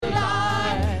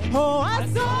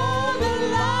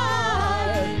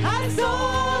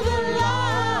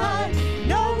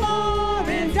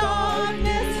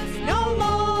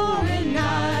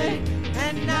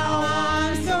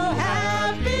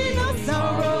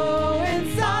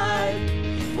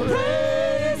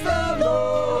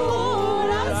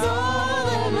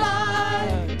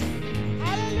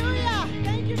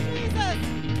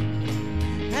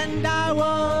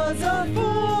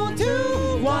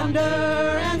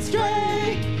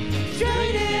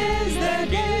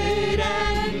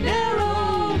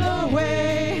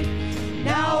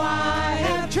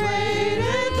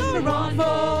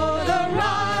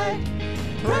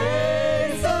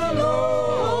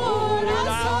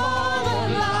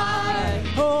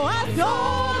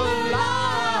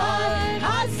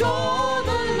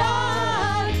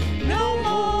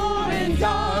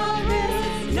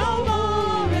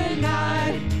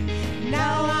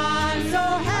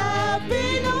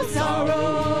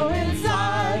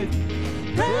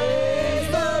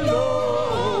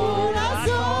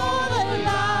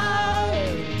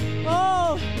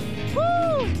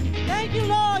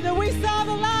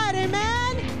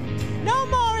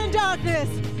darkness.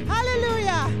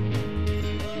 Hallelujah.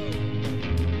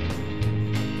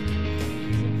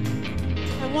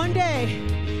 And one day,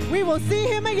 we will see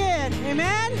him again.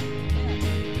 Amen.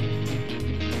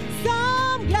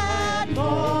 Some glad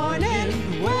morning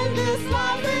when this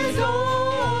life is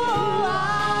over,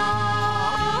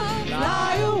 I'll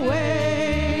fly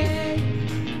away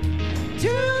to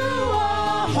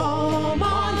a home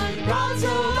on God's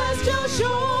celestial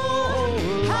shore.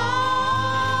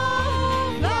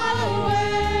 I'll fly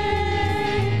away.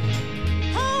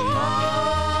 I'll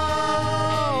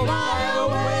fly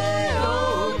away,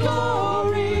 oh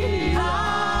glory.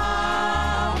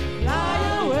 I'll fly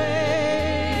away.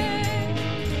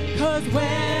 'Cause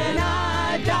when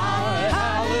I die,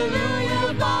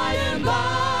 hallelujah, by and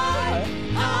by,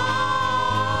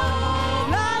 I'll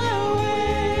fly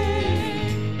away.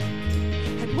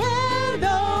 And when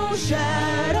those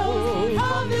shadows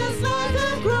of this life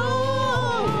have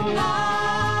grown,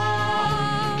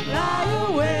 I'll fly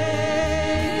away.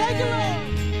 Thank you, Lord.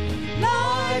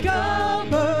 Like a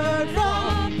bird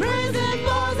from prison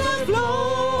bars have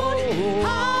flown,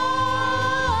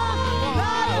 I'll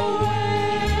fly away.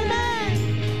 Amen.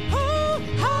 Oh,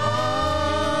 I'll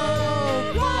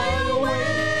fly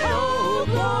away, oh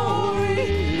glory.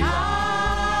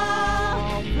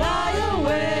 I'll fly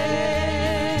away.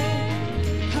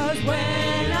 'Cause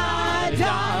when I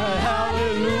die,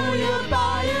 hallelujah,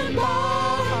 by and by,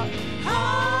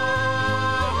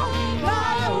 I'll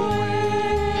fly away.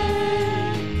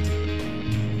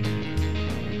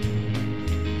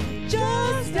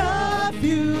 Just a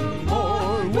few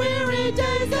more weary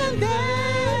days and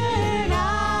then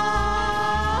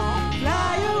I'll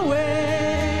fly away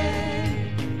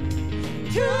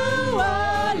to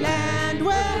a land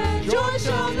where joy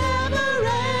shall never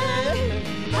end.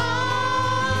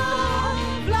 I'll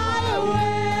fly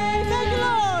away. Thank you,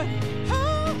 Lord.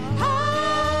 I'll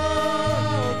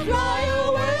fly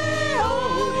away, oh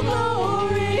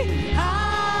glory.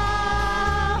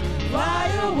 I'll fly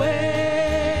away.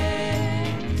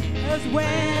 'Cause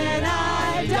when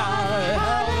I die,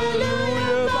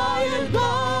 hallelujah, by and by,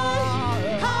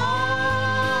 I'll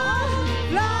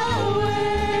fly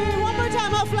away. One more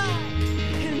time, I'll fly.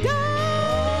 And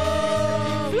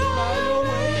I'll fly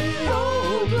away,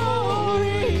 oh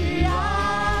glory.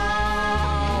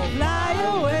 I'll fly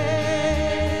away.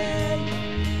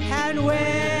 And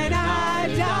when I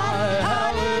die,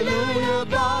 hallelujah,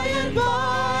 by and by,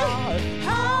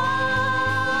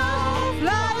 I'll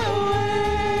fly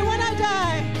away. When I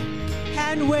die,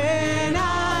 and when I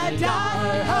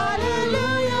die,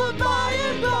 hallelujah, by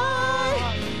and by,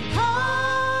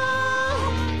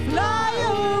 I'll fly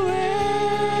away.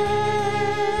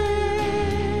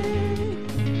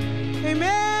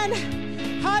 Amen.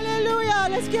 Hallelujah.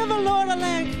 Let's give the Lord a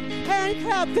hand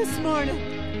clap this morning.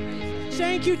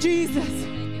 Thank you, Jesus.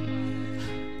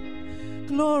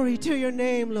 Glory to your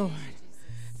name, Lord.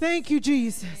 Thank you,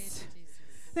 Jesus.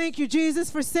 Thank you, Jesus,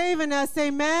 for saving us.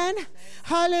 Amen.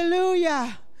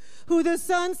 Hallelujah. Who the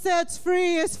Son sets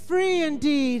free is free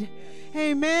indeed.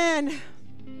 Amen.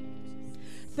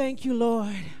 Thank you,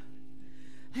 Lord.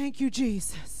 Thank you,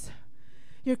 Jesus.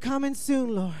 You're coming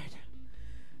soon, Lord.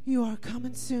 You are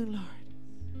coming soon, Lord.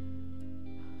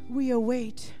 We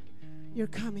await your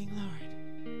coming, Lord.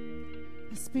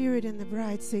 The Spirit and the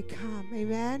bride say, come.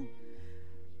 Amen.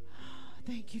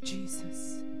 Thank you,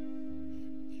 Jesus.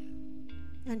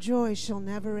 And joy shall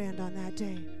never end on that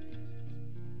day.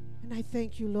 And I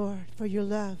thank you, Lord, for your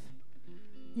love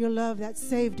that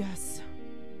saved us.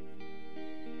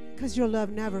 Because your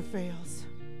love never fails.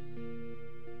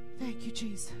 Thank you,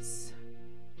 Jesus.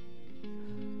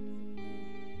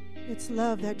 It's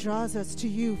love that draws us to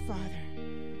you, Father.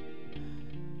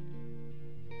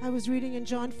 I was reading in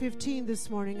John 15 this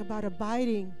morning about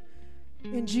abiding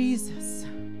in Jesus.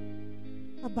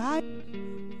 Abide.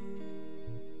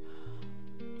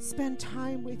 Spend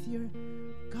time with your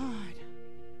God.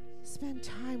 Spend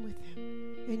time with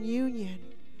him in union.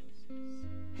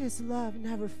 His love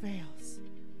never fails.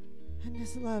 And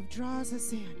his love draws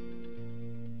us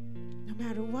in. No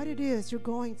matter what it is you're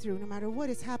going through, no matter what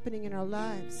is happening in our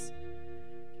lives,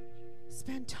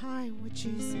 spend time with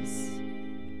Jesus.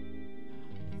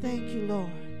 Thank you,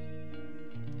 Lord.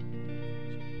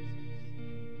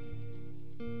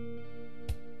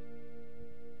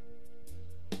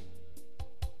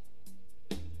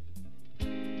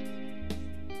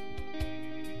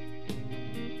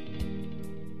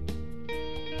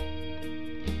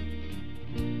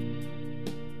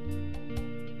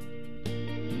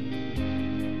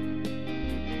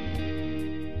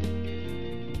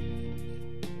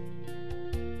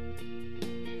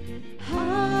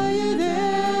 Higher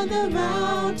than the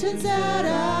mountains that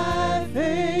I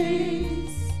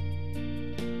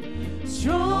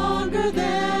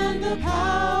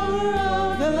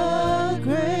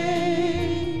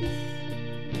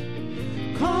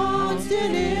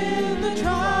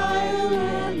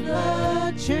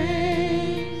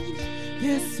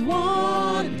this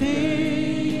one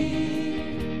thing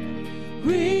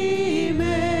remains.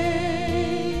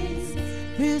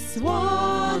 This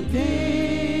one thing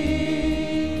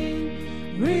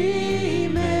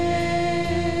remains.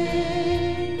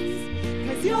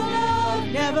 'Cause your love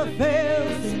never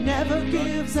fails, it never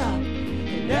gives up,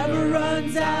 it never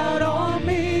runs out on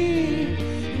me.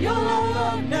 Your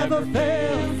love never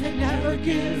fails, it never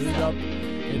gives up,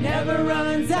 it never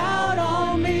runs out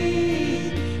on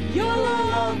me. Your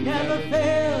love never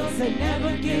fails, it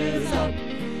never gives up,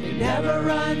 it never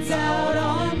runs out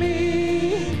on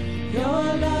me. Your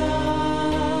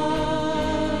love.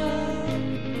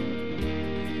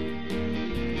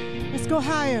 Let's go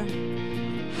higher.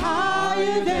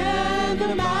 Higher than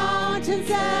the mountains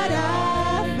that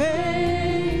I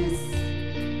face.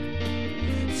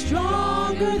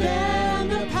 Stronger than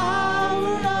the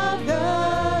power of the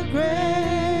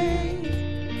grave.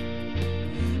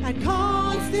 And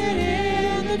constant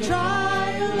in the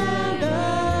trial and the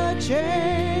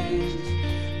change.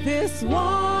 This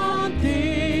one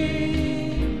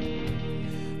thing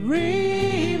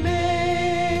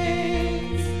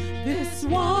remains. This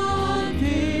one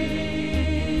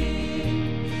thing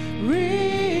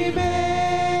remains.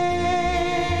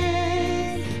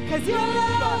 'Cause your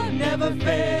love never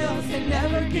fails, it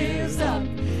never gives up,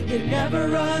 it never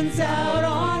runs out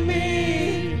on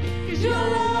me. 'Cause your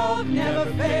love never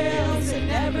fails, it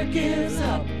never gives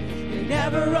up, it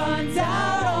never runs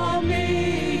out on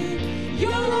me.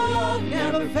 Your love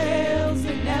never fails,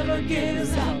 it never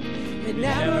gives up, it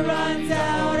never runs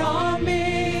out on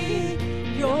me.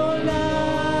 Your love.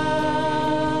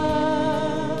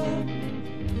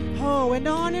 Oh, and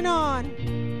on and on.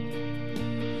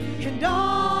 And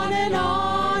on and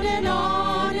on and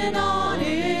on and on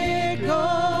it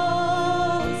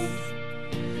goes.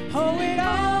 Oh, it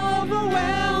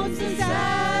overwhelms and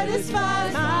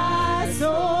satisfies my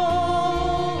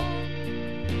soul.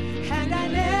 And I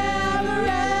never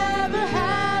ever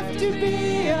have to be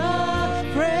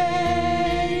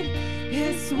afraid.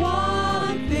 It's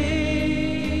one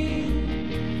thing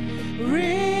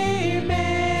remains.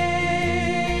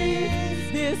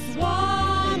 This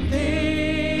one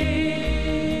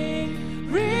thing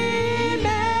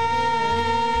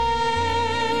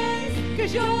remains.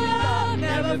 'Cause your love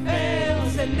never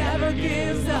fails, it never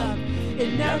gives up,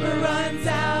 it never runs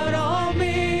out on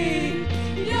me.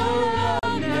 Your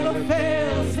love never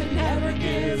fails, it never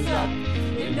gives up,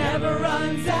 it never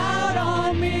runs out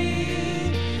on me.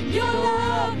 Your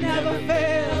love never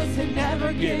fails, it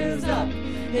never gives up,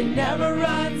 it never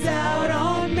runs out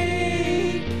on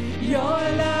me. Your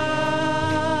love.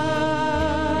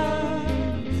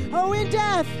 Oh, in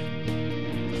death,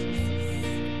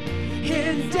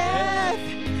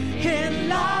 in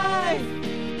life,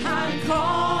 I'm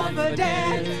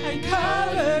confident and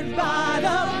covered by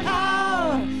the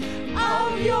power of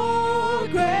your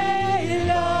great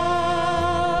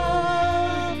love.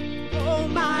 Oh,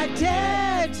 my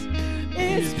debt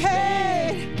is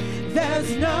paid.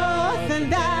 There's nothing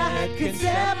that can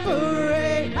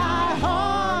separate my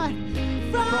heart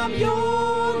from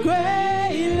your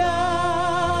great love.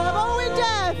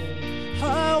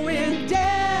 Oh, in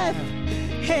death,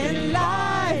 in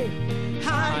life,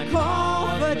 I'm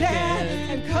confident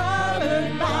and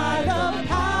covered by the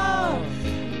power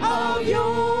of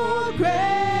your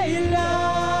great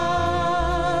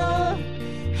love.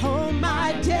 Oh,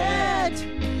 my debt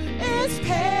is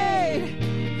paid.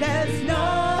 There's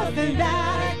nothing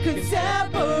that could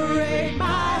separate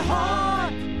my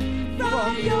heart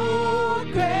from your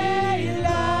great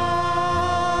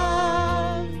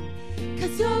love.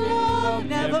 'Cause your love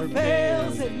never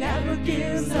fails, it never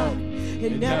gives up,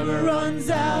 it never runs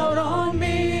out on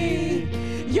me.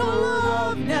 Your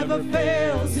love never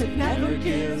fails, it never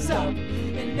gives up,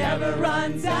 it never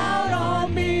runs out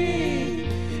on me.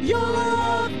 Your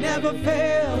love never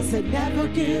fails, it never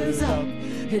gives up,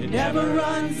 it never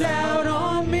runs out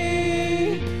on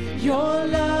me. Your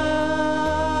love.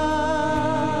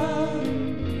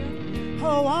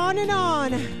 Oh, on and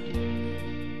on.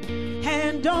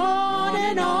 And on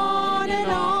and on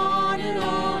and on and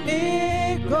on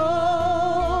it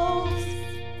goes.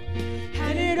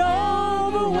 And it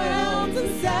overwhelms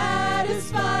and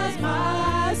satisfies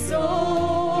my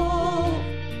soul.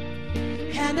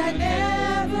 And I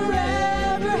never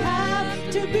ever have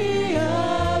to be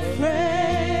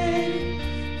afraid.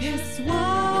 This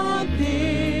one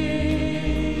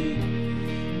thing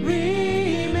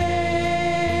remains.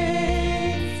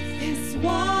 This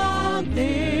one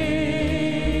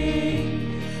thing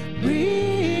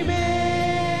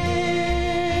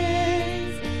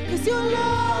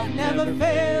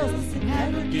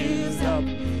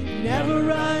never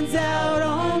runs out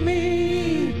on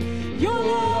me. Your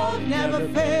love never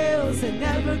fails, it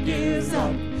never gives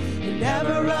up, it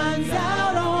never runs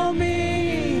out on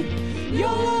me. Your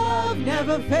love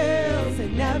never fails,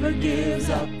 it never gives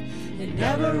up, it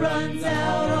never runs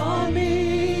out on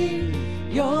me.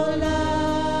 Your love.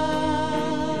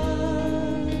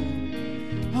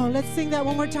 Oh, let's sing that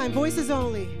one more time, voices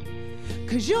only.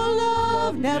 'Cause your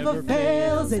love never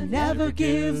fails, it never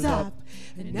gives up,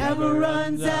 it never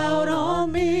runs out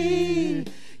on me.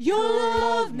 Your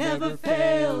love never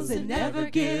fails, it never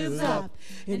gives up,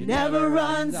 it never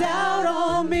runs out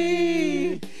on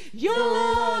me. Your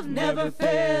love never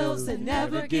fails, it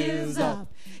never gives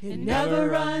up, it never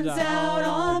runs out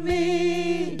on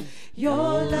me.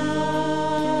 Your love,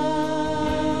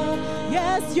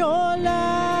 yes, your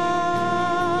love.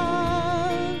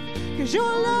 'Cause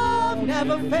your love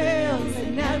never fails,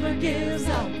 it never gives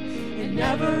up, it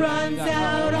never runs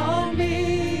out on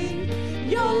me.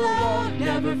 Your love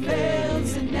never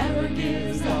fails, it never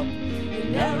gives up, it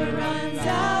never runs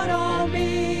out on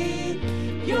me.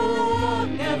 Your love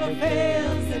never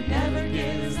fails, it never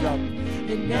gives up,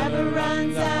 it never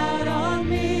runs out on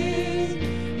me.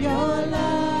 Your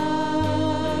love,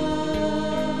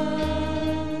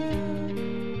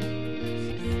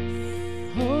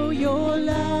 oh, your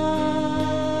love,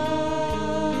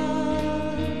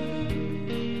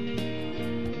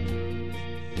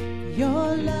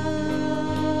 your love.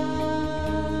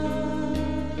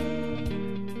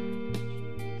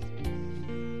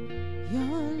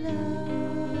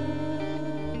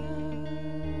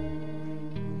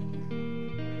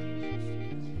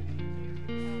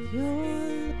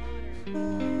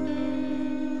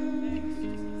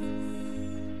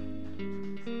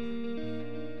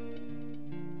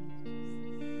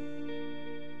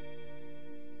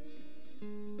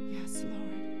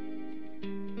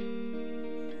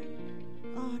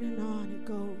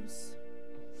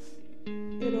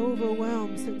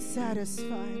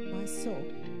 Satisfied my soul.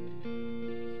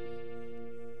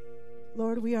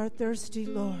 Lord, we are thirsty,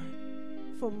 Lord,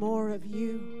 for more of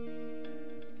you.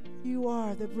 You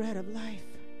are the bread of life.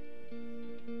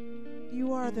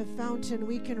 You are the fountain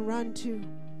we can run to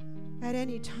at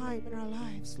any time in our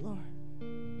lives, Lord.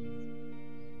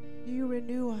 You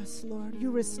renew us, Lord.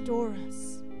 You restore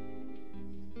us.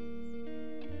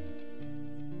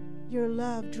 Your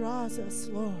love draws us,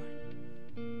 Lord,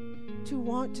 to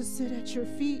want to sit at your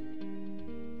feet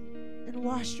and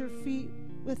wash your feet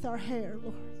with our hair,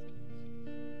 Lord.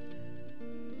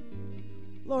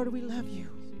 Lord, we love you.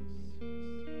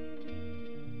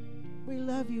 We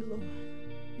love you, Lord.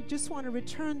 We just want to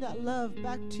return that love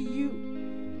back to you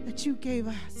that you gave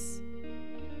us.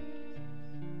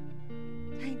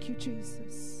 Thank you,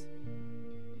 Jesus.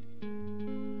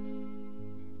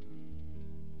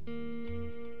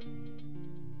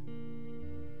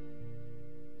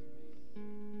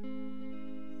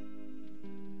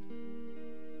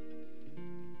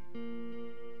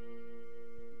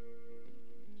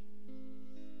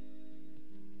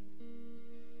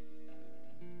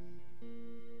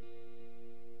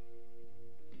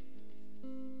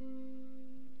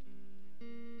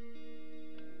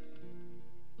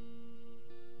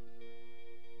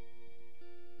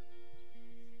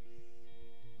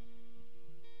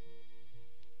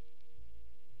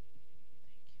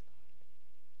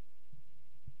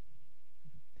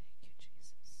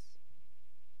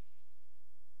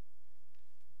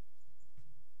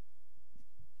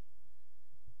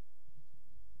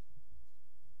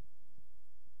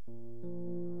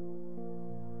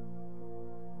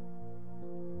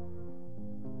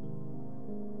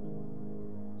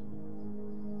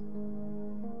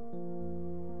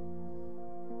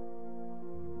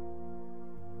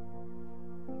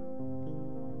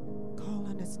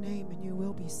 Name and you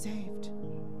will be saved.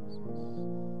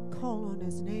 Call on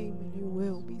his name and you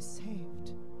will be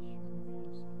saved.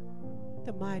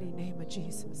 The mighty name of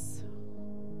Jesus.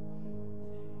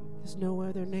 There's no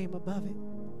other name above it.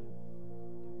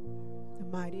 The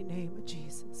mighty name of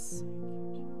Jesus.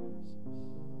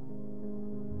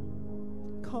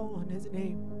 Call on his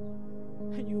name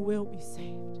and you will be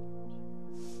saved.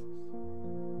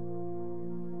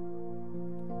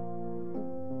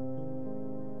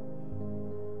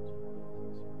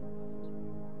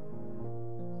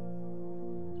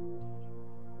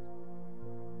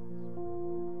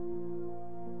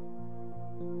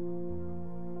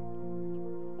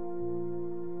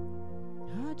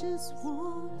 Just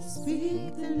want to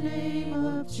speak the name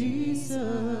of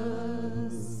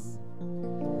Jesus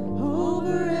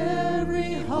over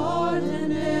every heart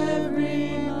and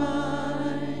every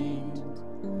mind,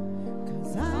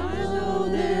 'cause I know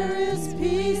there is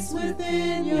peace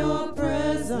within your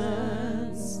presence.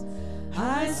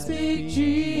 speak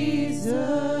Jesus.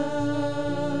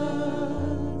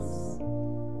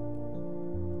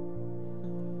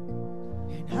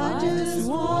 And I just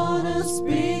want to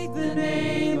speak the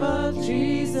name of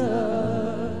Jesus.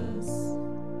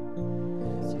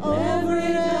 Over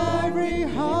every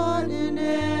heart and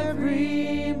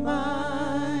every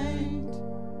mind.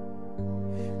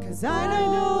 'Cause I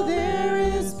know there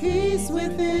is peace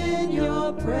within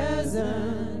your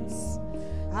presence.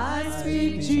 I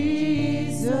speak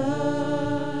Jesus.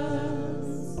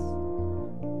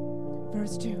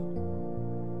 Verse 2.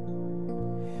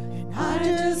 And I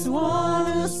just want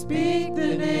to speak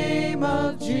the name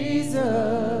of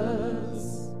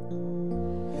Jesus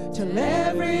till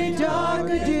every dark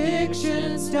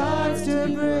addiction starts to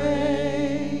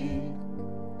break,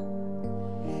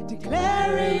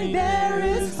 declaring there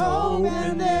is hope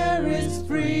and there is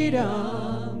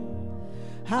freedom.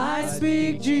 I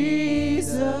speak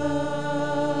Jesus.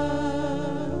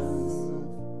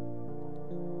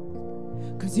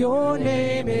 'Cause your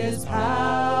name is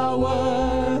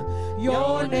power,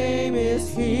 your name is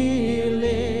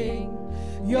healing,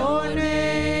 your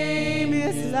name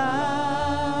is life.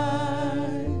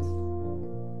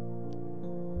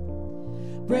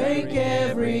 Break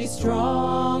every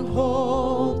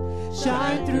stronghold,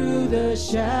 shine through the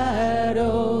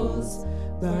shadows,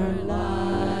 burn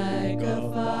like a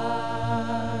fire.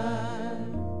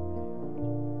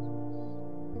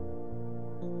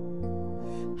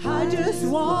 I just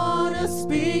want to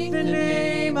speak the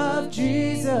name of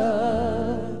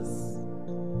Jesus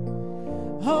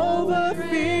over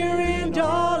fear and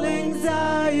all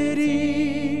anxiety.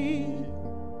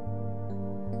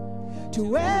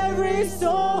 To every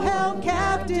soul held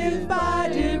captive by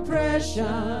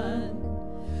depression,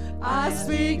 I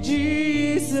speak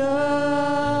Jesus.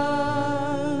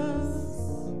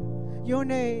 Your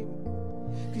name.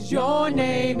 'Cause your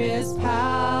name is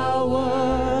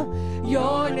power,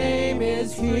 your name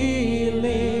is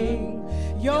healing,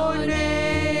 your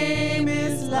name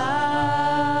is life.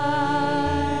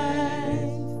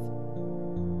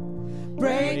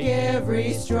 Break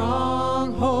every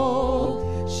stronghold,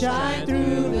 shine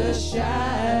through the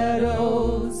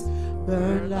shadows,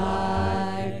 burn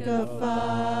like a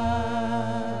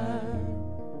fire.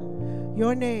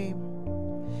 Your name.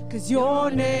 'Cause your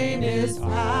name is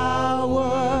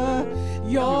power,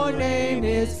 your name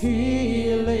is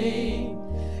healing,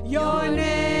 your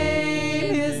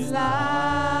name is life.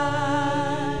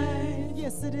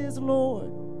 Yes, it is,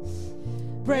 Lord.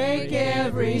 Break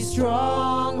every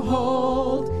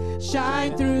stronghold,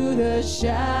 shine through the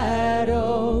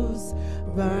shadows,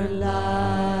 burn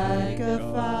like a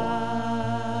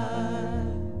fire.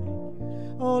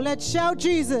 Oh, let's shout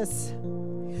Jesus.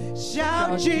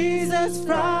 Shout Jesus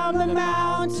from the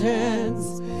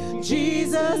mountains,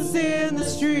 Jesus in the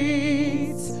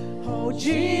streets, oh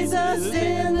Jesus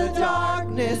in the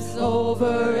darkness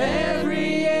over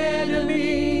every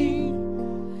enemy.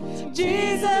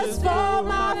 Jesus for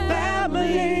my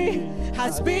family,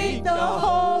 I speak the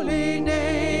holy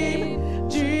name,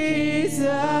 Jesus.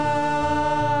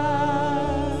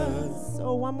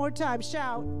 Oh, one more time,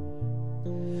 shout.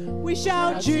 We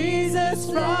shout Jesus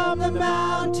from the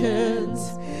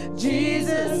mountains,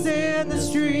 Jesus in the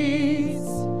streets,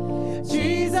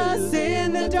 Jesus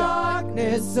in the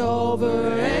darkness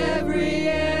over every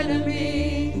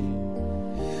enemy.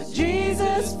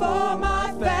 Jesus for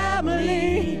my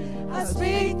family, I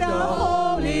speak the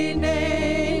holy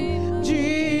name,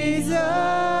 Jesus.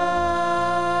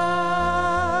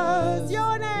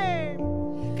 Your name,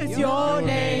 'cause your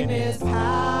name is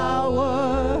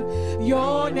power,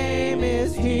 your name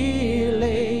is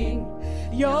healing,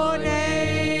 your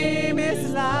name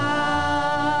is life.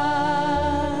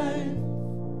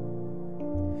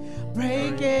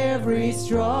 Break every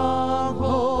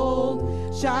stronghold,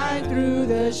 shine through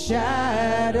the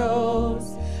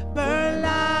shadows, burn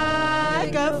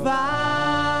like a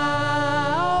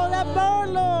fire. Oh, let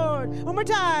burn, Lord. One more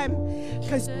time.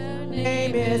 'Cause your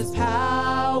name is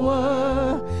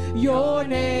power, your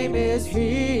name is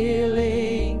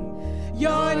healing,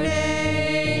 your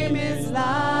name is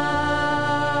life.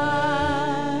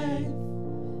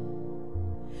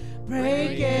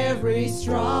 Break every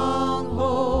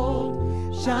stronghold,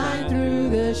 shine through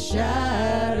the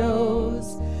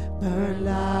shadows, burn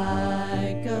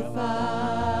like a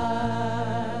fire.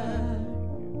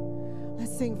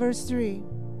 Let's sing verse 3.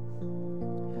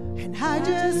 And I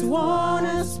just want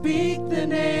to speak the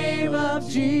name of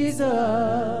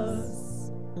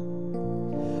Jesus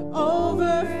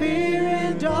over fear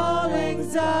and all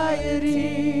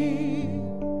anxiety.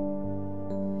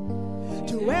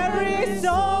 To every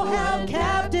soul held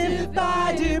captive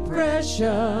by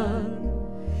depression,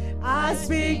 I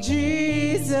speak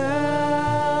Jesus.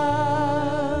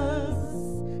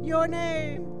 Your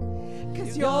name.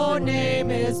 'Cause your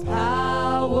name is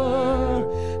power.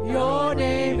 Your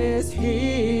name is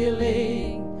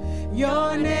healing.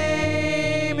 Your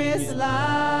name is life.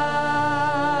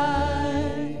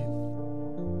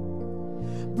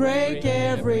 Break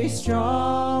every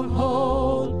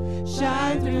stronghold.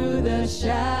 Shine through the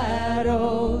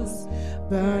shadows.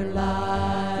 Burn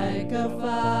like a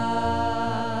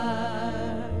fire.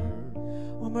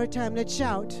 One more time, let's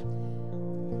shout.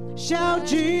 Shout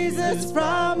Jesus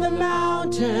from the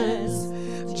mountains.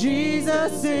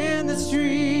 Jesus in the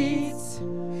streets.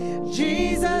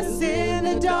 Jesus in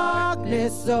the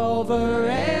darkness over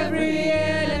every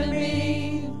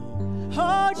enemy.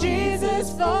 Oh,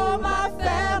 Jesus for my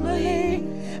family.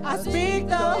 I speak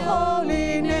the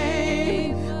holy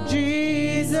name.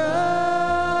 Jesus.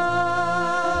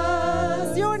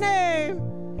 Your name.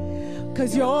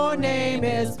 'Cause your name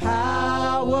is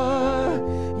power.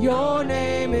 Your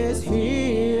name is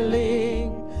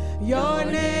healing. Your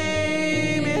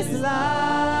name is life.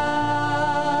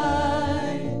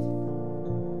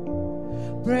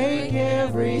 Break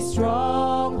every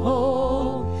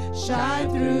stronghold. Shine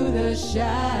through the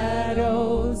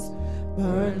shadows.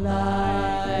 Burn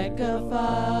like a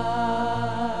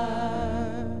fire.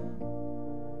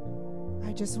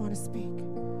 I just want to speak.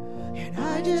 And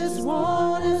I just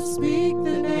want to speak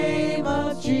the name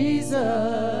of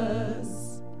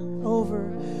Jesus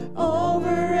over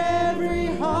every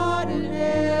heart and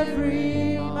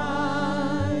every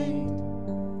mind.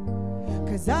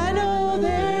 'Cause I know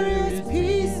there is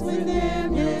peace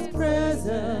within His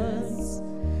presence.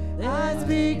 I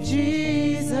speak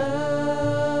Jesus.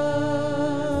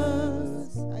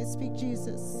 I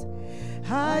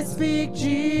speak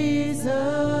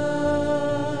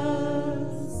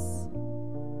Jesus.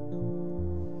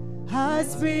 I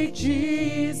speak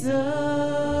Jesus.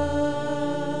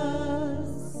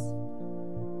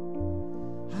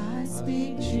 I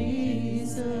speak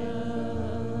Jesus.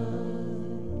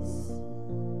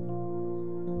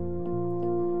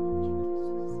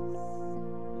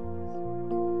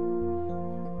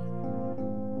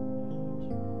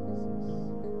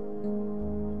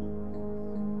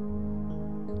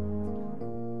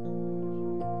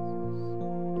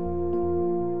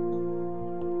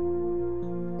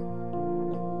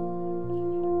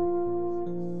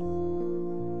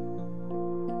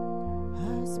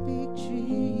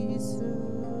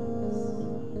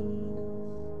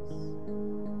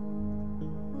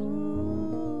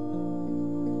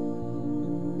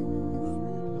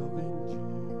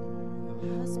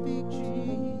 I speak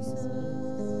Jesus.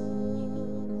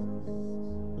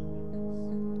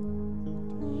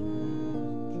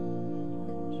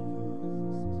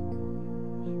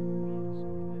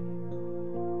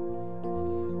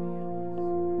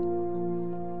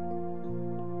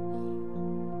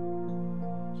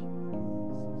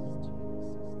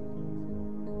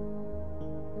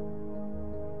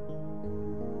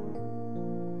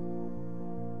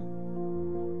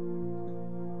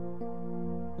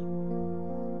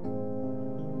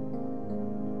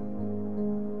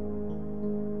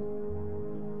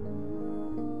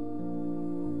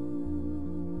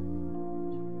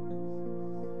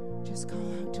 Just call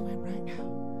out to Him right now.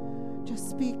 Just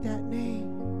speak that name.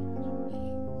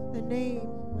 The name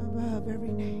above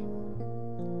every name.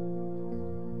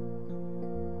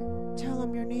 Tell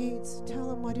Him your needs. Tell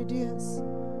Him what it is.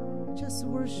 Just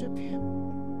worship Him.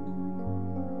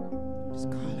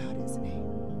 Just call out His name.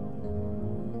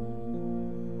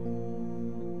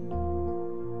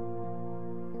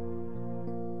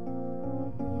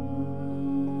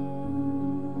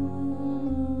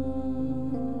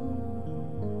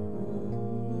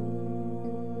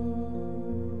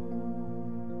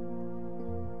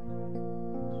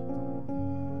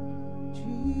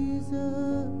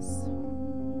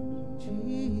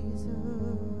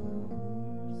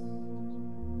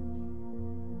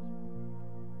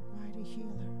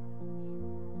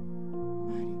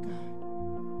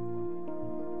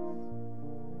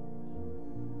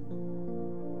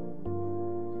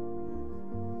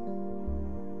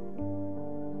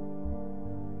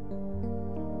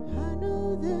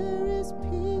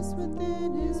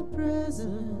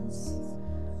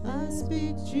 I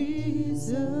speak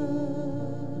Jesus.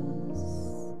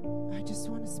 I just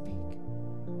want to speak.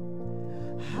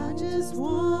 I just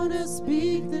want to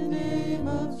speak the name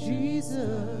of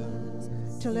Jesus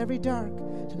till every dark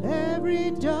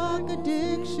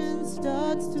addiction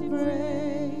starts to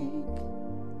break.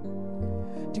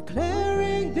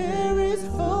 Declaring there is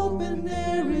hope and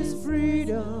there is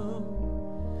freedom.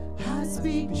 I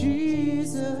speak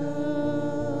Jesus.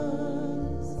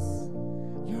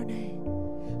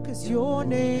 'cause your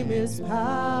name is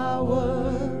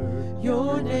power,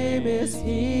 your name is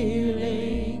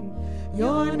healing,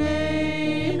 your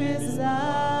name is life.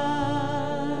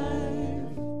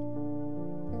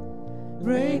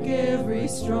 Break every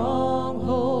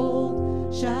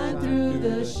stronghold, shine through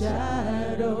the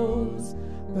shadows,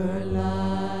 burn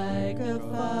like a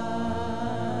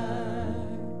fire,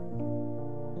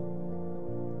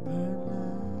 burn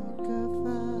like a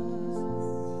fire.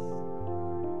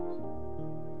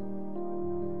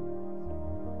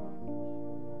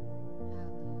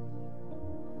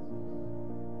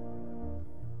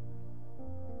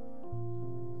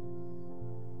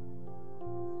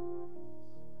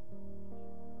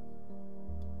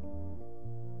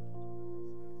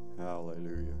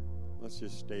 Hallelujah. Let's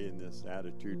just stay in this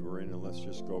attitude we're in, and let's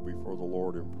just go before the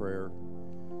Lord in prayer.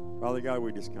 Father God,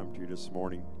 we just come to you this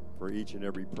morning for each and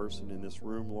every person in this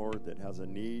room, Lord, that has a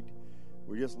need.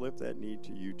 We just lift that need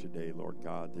to you today, Lord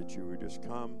God, that you would just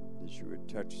come, that you would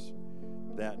touch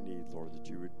that need, Lord, that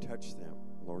you would touch them.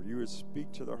 Lord, you would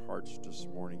speak to their hearts this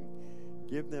morning.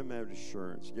 Give them that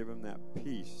assurance. Give them that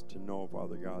peace to know,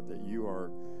 Father God, that you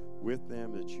are with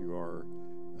them, that you are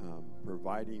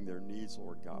providing their needs,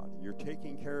 Lord God. You're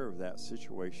taking care of that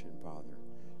situation, Father,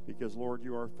 because, Lord,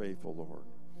 you are faithful, Lord.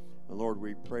 And, Lord,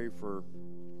 we pray for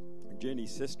Jenny's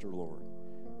sister, Lord.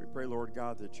 We pray, Lord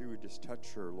God, that you would just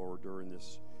touch her, Lord, during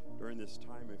this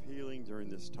time of healing, during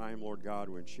this time, Lord God,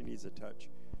 when she needs a touch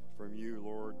from you,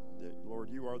 Lord, that, Lord,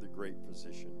 you are the great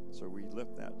physician. So we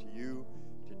lift that to you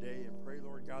today and pray,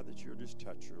 Lord God, that you'll just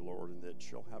touch her, Lord, and that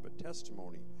she'll have a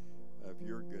testimony of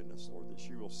your goodness, Lord, that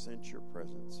she will sense your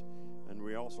presence. And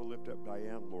we also lift up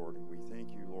Diane, Lord, and we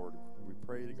thank you, Lord. We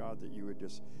pray to God that you would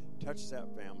just touch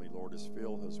that family, Lord, as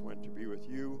Phil has went to be with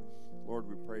you. Lord,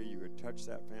 we pray you would touch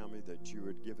that family, that you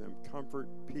would give them comfort,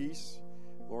 peace,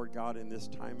 Lord God, in this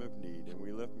time of need. And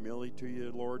we lift Millie to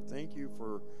you, Lord. Thank you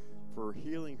for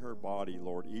healing her body,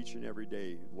 Lord, each and every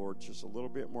day. Lord, just a little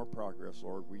bit more progress,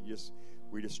 Lord. We just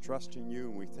trust in you,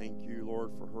 and we thank you,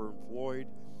 Lord, for her and Floyd.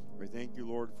 We thank you,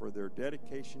 Lord, for their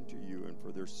dedication to you and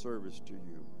for their service to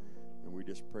you. And we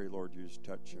just pray, Lord, you just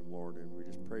touch him, Lord. And we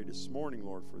just pray this morning,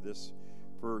 Lord, for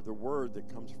the word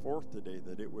that comes forth today,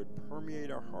 that it would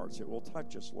permeate our hearts. It will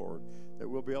touch us, Lord, that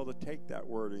we'll be able to take that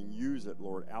word and use it,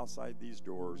 Lord, outside these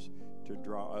doors to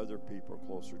draw other people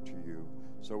closer to you.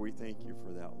 So we thank you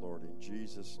for that, Lord, in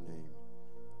Jesus' name.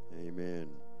 Amen.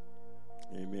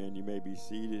 Amen. You may be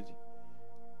seated.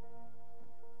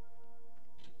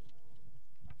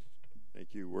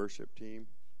 Thank you, worship team.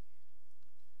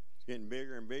 It's getting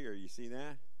bigger and bigger. You see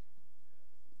that?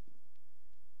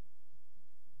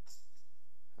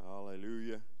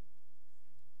 Hallelujah.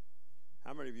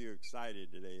 How many of you are excited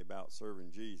today about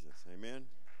serving Jesus? Amen?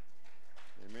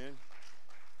 Amen.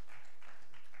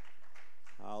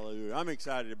 Hallelujah. I'm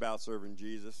excited about serving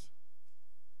Jesus.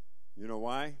 You know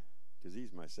why? Because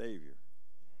he's my Savior.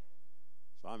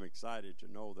 So I'm excited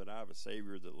to know that I have a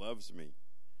Savior that loves me.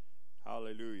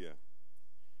 Hallelujah.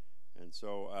 And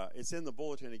so it's in the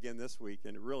bulletin again this week,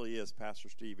 and it really is. Pastor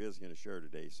Steve is going to share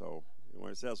today. So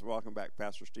when it says, welcome back,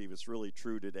 Pastor Steve, it's really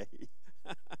true today.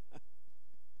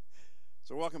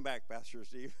 So welcome back, Pastor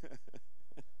Steve.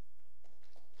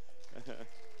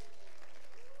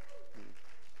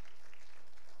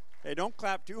 Hey, don't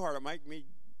clap too hard.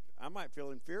 I might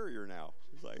feel inferior now.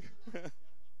 It's like,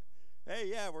 hey,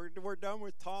 yeah, we're done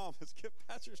with Tom. Let's get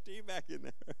Pastor Steve back in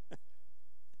there.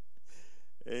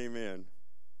 Amen.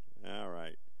 All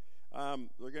right.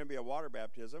 There's going to be a water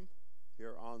baptism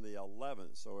here on the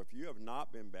 11th. So if you have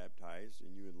not been baptized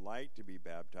and you would like to be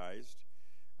baptized,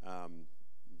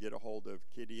 get a hold of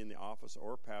Kitty in the office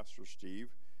or Pastor Steve,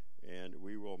 and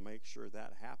we will make sure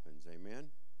that happens.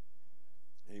 Amen?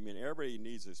 Amen. Everybody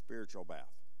needs a spiritual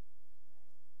bath.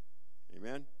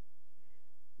 Amen?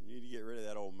 You need to get rid of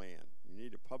that old man. You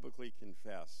need to publicly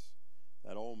confess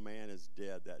that old man is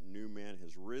dead. That new man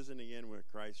has risen again with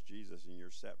Christ Jesus, and you're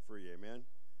set free. Amen?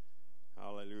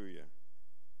 Hallelujah.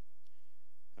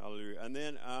 Hallelujah. And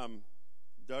then,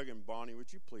 Doug and Bonnie,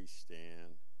 would you please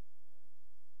stand?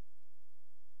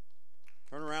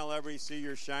 Turn around, let everybody see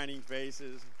your shining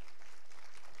faces.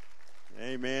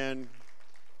 Amen.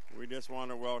 We just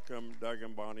want to welcome Doug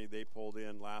and Bonnie. They pulled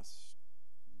in last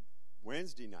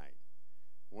Wednesday night.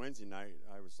 Wednesday night,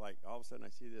 I was like, all of a sudden I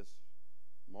see this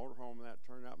motorhome that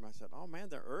turned up, and I said, oh, man,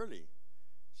 they're early.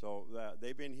 So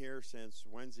they've been here since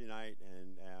Wednesday night,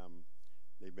 and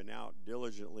they've been out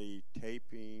diligently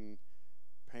taping,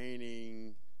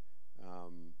 painting,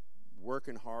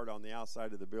 working hard on the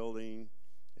outside of the building,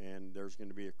 and there's going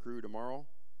to be a crew tomorrow,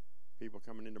 people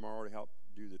coming in tomorrow to help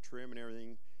do the trim and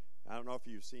everything. I don't know if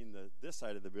you've seen this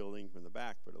side of the building from the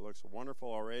back, but it looks wonderful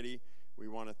already. We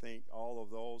want to thank all of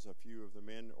those, a few of the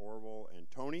men, Orville and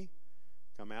Tony,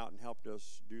 come out and helped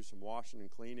us do some washing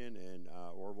and cleaning, and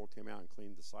Orville came out and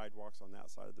cleaned the sidewalks on that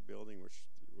side of the building, which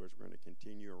we're going to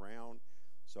continue around.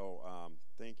 So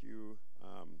thank you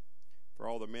for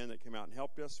all the men that came out and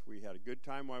helped us. We had a good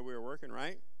time while we were working,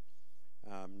 right?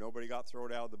 Nobody got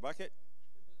thrown out of the bucket.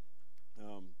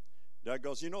 Doug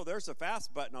goes, there's a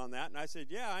fast button on that. And I said,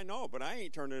 yeah, I know, but I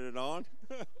ain't turning it on.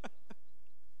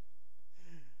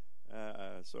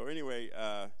 So anyway,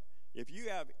 if you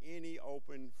have any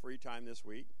open free time this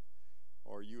week,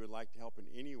 or you would like to help in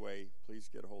any way, please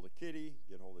get a hold of Kitty,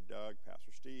 get a hold of Doug,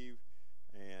 Pastor Steve.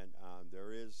 And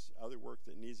there is other work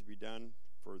that needs to be done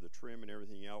for the trim and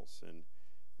everything else. And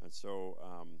so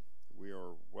we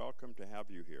are welcome to have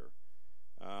you here.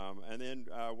 And then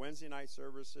Wednesday night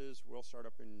services will start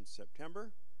up in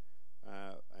September.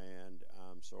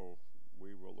 So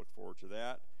we will look forward to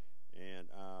that. And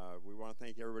we want to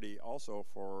thank everybody also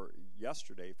for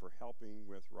yesterday for helping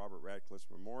with Robert Radcliffe's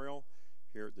memorial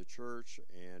here at the church.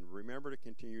 And remember to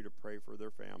continue to pray for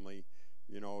their family.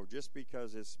 Just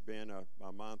because it's been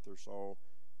a month or so,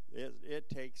 it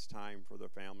takes time for the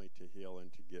family to heal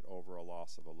and to get over a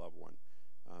loss of a loved one.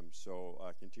 So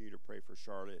continue to pray for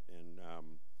Charlotte and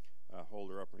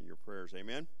hold her up in your prayers.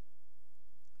 Amen.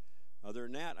 Other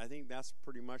than that, I think that's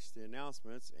pretty much the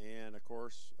announcements. And, of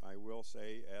course, I will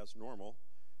say, as normal,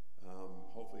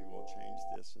 hopefully we'll change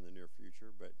this in the near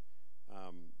future, but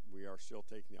we are still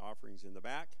taking the offerings in the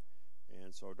back.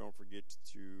 And so don't forget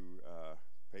to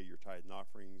pay your tithe and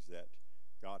offerings that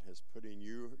God has put in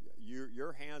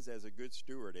your hands as a good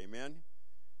steward. Amen?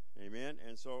 Amen.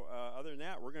 And so other than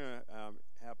that, we're going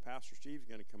to have Pastor Steve's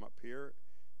going to come up here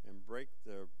and break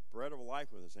the bread of life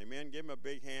with us. Amen. Give him a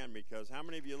big hand, because how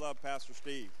many of you love Pastor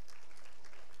Steve?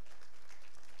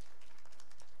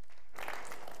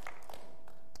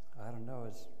 I don't know.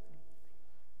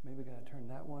 Maybe got to turn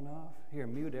that one off. Here,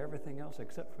 mute everything else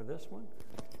except for this one.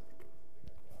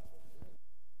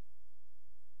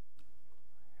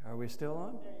 Are we still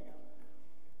on?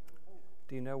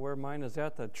 Do you know where mine is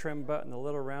at? The trim button, the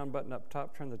little round button up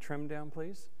top. Turn the trim down,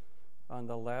 please, on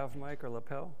the lav mic or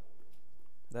lapel.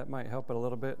 That might help it a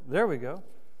little bit. There we go.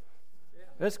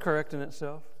 Yeah. It's correcting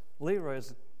itself.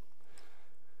 Leroy's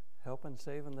helping,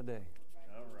 saving the day.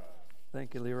 All right.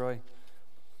 Thank you, Leroy.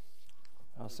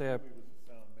 I'll say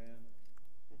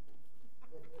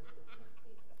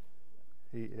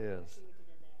he is.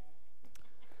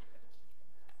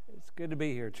 It's good to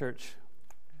be here, church.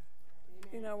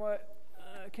 You know what?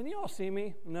 Can you all see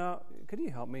me? No. Could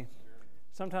you help me?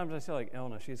 Sometimes I see like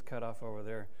Elna. She's cut off over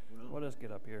there. Well, we'll just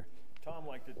get up here. Tom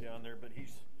liked it down there, but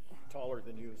he's taller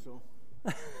than you, so.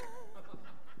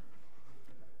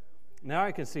 Now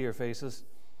I can see your faces.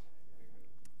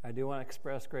 I do want to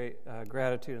express great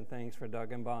gratitude and thanks for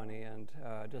Doug and Bonnie, and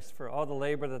just for all the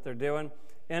labor that they're doing,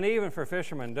 and even for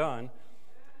Fisherman Don.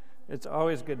 It's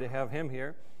always good to have him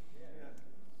here.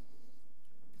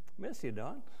 Miss you,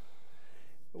 Don.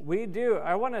 We do.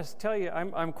 I want to tell you,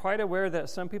 I'm quite aware that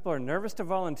some people are nervous to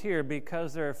volunteer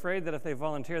because they're afraid that if they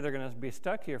volunteer, they're going to be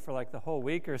stuck here for like the whole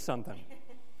week or something.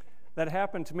 That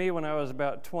happened to me when I was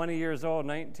about 20 years old,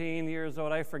 19 years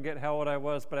old. I forget how old I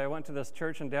was, but I went to this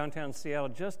church in downtown Seattle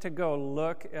just to go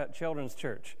look at children's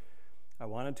church. I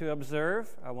wanted to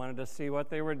observe. I wanted to see what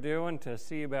they were doing, to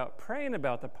see about praying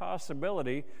about the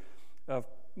possibility of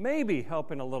maybe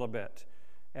helping a little bit.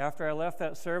 After I left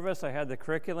that service, I had the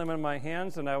curriculum in my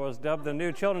hands, and I was dubbed the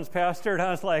new children's pastor, and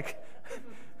I was like,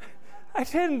 I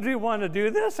didn't want to do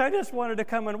this. I just wanted to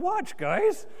come and watch,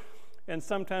 guys. And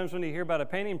sometimes when you hear about a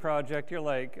painting project, you're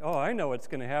like, oh, I know what's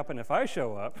going to happen if I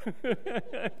show up.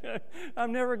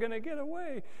 I'm never going to get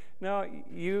away. No,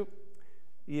 you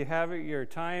have your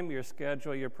time, your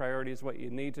schedule, your priorities, what you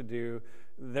need to do.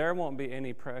 There won't be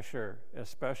any pressure,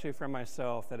 especially for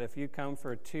myself, that if you come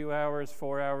for 2 hours,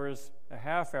 4 hours, a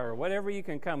half hour, whatever you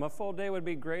can come. A full day would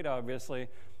be great, obviously,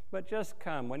 but just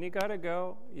come. When you got to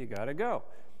go, you got to go.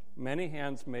 Many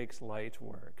hands makes light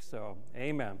work. So,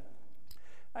 amen.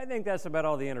 I think that's about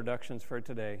all the introductions for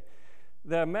today.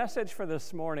 The message for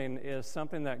this morning is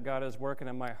something that God is working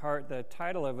in my heart. The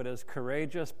title of it is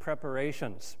Courageous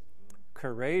Preparations.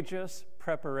 Courageous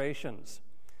Preparations.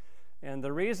 And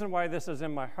the reason why this is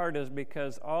in my heart is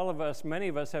because many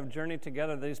of us have journeyed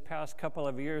together these past couple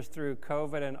of years through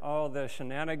COVID and all the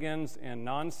shenanigans and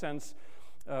nonsense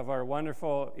of our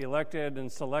wonderful elected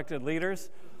and selected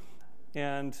leaders.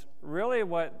 And really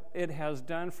what it has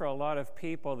done for a lot of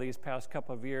people these past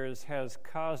couple of years has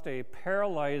caused a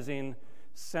paralyzing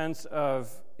sense of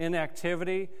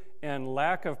inactivity and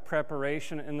lack of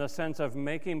preparation in the sense of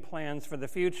making plans for the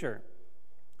future.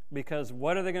 Because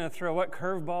what are they going to throw? What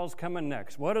curveball's coming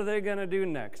next? What are they going to do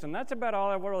next? And that's about all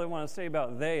I really want to say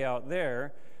about they out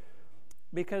there,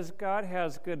 because God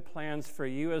has good plans for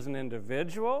you as an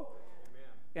individual,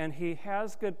 and He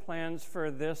has good plans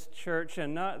for this church,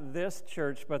 and not this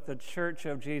church, but the church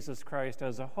of Jesus Christ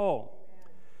as a whole.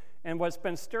 And what's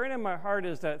been stirring in my heart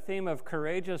is that theme of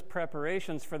courageous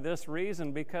preparations for this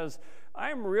reason, because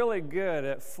I'm really good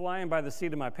at flying by the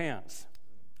seat of my pants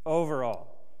overall.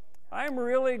 I'm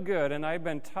really good, and I've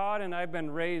been taught and I've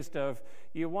been raised of,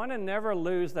 you want to never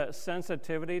lose that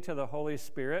sensitivity to the Holy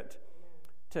Spirit,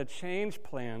 to change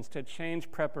plans, to change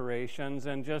preparations,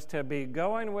 and just to be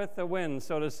going with the wind,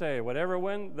 so to say. Whatever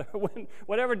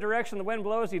direction the wind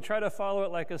blows, you try to follow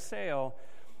it like a sail.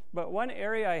 But one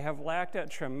area I have lacked at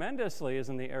tremendously is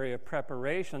in the area of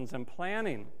preparations and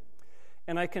planning.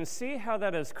 And I can see how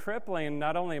that is crippling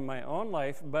not only my own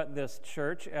life, but this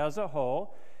church as a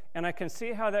whole. And I can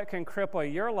see how that can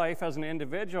cripple your life as an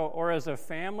individual or as a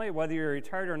family, whether you're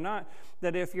retired or not,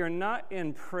 that if you're not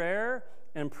in prayer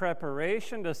and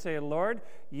preparation to say, Lord,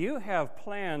 you have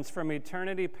plans from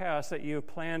eternity past that you've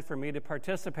planned for me to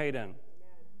participate in.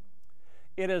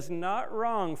 It is not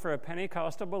wrong for a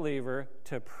Pentecostal believer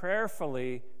to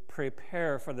prayerfully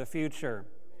prepare for the future,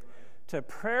 to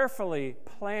prayerfully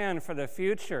plan for the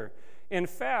future. In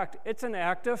fact, it's an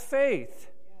act of faith.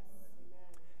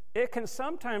 It can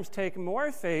sometimes take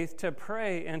more faith to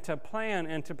pray and to plan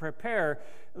and to prepare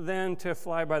than to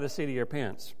fly by the seat of your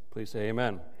pants. Please say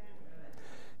amen.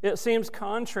 It seems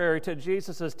contrary to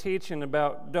Jesus' teaching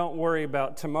about don't worry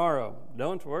about tomorrow.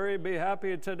 Don't worry, be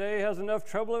happy. Today has enough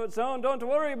trouble of its own. Don't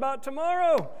worry about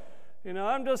tomorrow.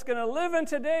 I'm just going to live in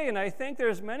today. And I think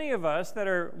there's many of us that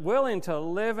are willing to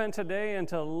live in today and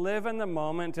to live in the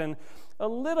moment. And a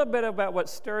little bit about what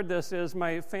stirred this is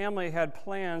my family had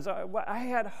plans. I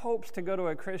had hopes to go to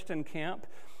a Christian camp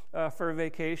for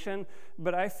vacation,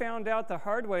 but I found out the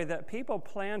hard way that people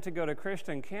plan to go to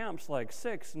Christian camps like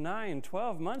 6, 9,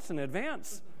 12 months in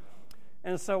advance.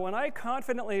 And so when I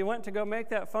confidently went to go make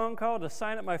that phone call to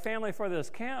sign up my family for this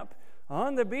camp,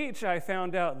 on the beach I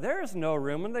found out there's no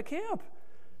room in the camp.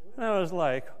 And I was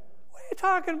like, what are you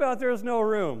talking about? There's no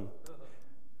room.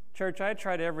 Church, I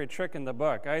tried every trick in the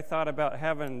book. I thought about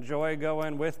having Joy go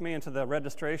in with me into the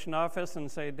registration office and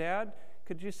say, Dad,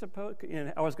 could you suppose,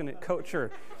 I was going to coach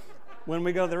her when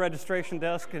we go to the registration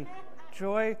desk, and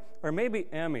Joy, or maybe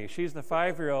Emmy, she's the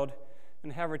 5-year-old,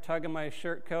 and have her tug in my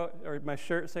shirt coat, or my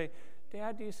shirt, say,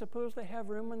 Dad, do you suppose they have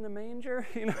room in the manger?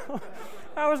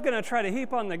 I was going to try to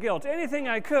heap on the guilt, anything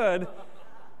I could,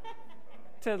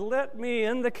 to let me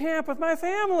in the camp with my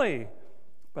family.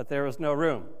 But there was no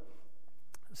room.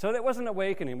 So that was an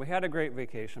awakening. We had a great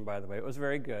vacation, by the way. It was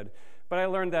very good. But I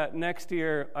learned that next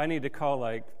year I need to call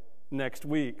like next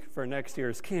week for next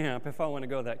year's camp if I want to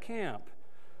go to that camp.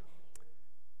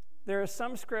 There are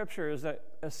some scriptures that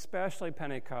especially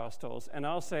Pentecostals, and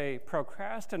I'll say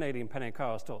procrastinating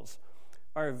Pentecostals,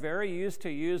 are very used to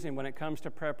using when it comes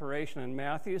to preparation. And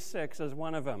Matthew 6 is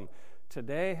one of them.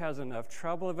 Today has enough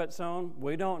trouble of its own.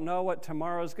 We don't know what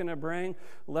tomorrow's going to bring.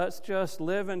 Let's just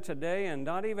live in today and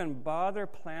not even bother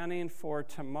planning for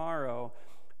tomorrow.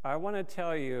 I want to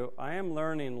tell you, I am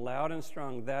learning loud and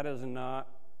strong that is not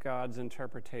God's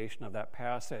interpretation of that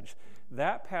passage.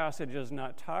 That passage is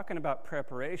not talking about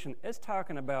preparation. It's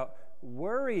talking about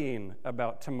worrying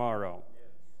about tomorrow.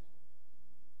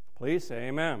 Please say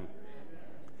amen.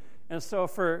 And so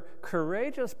for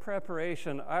courageous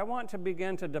preparation, I want to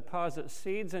begin to deposit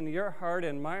seeds in your heart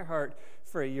and my heart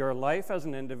for your life as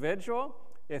an individual.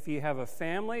 If you have a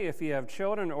family, if you have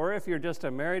children, or if you're just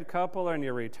a married couple and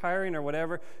you're retiring or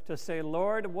whatever, to say,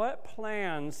 Lord, what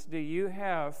plans do you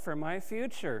have for my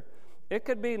future? It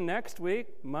could be next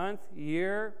week, month,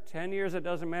 year, 10 years, it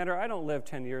doesn't matter. I don't live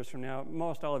 10 years from now.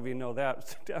 Most all of you know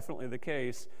that's definitely the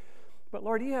case. But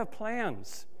Lord, you have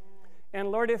plans. And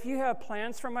Lord, if you have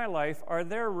plans for my life, are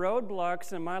there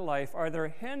roadblocks in my life? Are there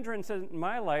hindrances in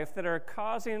my life that are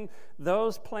causing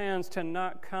those plans to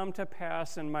not come to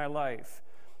pass in my life?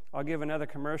 I'll give another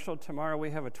commercial. Tomorrow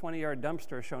we have a 20-yard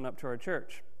dumpster showing up to our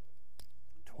church.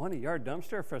 20-yard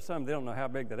dumpster? For some, they don't know how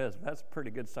big that is. That's a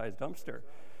pretty good-sized dumpster.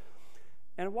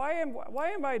 And why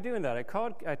am I doing that?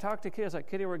 I talked to kids like,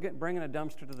 Kitty, we're bringing a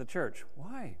dumpster to the church.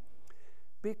 Why?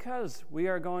 Because we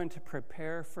are going to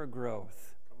prepare for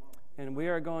growth. And we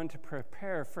are going to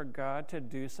prepare for God to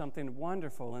do something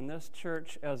wonderful in this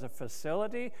church as a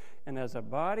facility and as a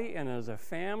body and as a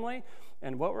family.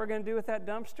 And what we're going to do with that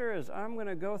dumpster is I'm going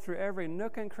to go through every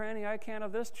nook and cranny I can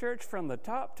of this church from the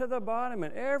top to the bottom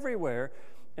and everywhere.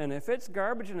 And if it's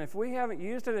garbage and if we haven't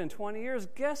used it in 20 years,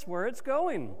 guess where it's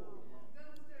going?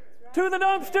 To the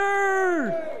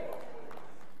dumpster!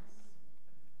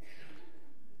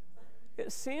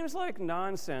 It seems like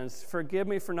nonsense. Forgive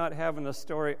me for not having the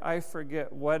story. I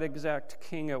forget what exact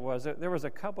king it was. There was a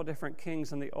couple different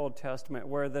kings in the Old Testament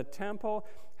where the temple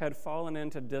had fallen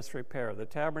into disrepair. The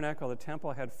tabernacle, the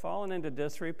temple had fallen into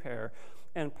disrepair.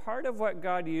 And part of what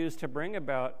God used to bring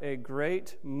about a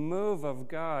great move of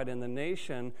God in the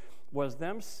nation was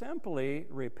them simply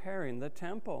repairing the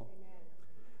temple.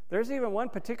 There's even one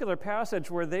particular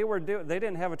passage where they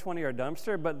didn't have a 20-yard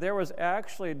dumpster, but there was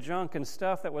actually junk and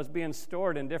stuff that was being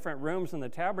stored in different rooms in the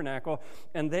tabernacle,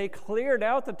 and they cleared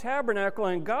out the tabernacle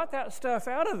and got that stuff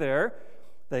out of there.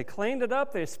 They cleaned it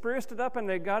up, they spruced it up, and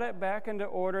they got it back into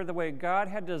order the way God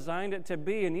had designed it to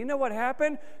be. And you know what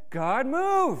happened? God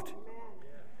moved.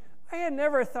 I had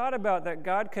never thought about that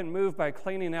God can move by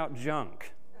cleaning out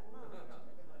junk.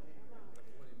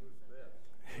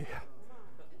 Yeah.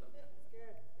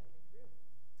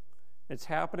 It's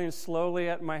happening slowly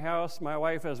at my house. My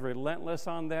wife is relentless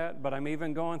on that, but I'm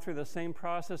even going through the same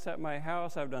process at my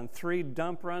house. I've done 3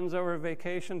 dump runs over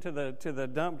vacation to the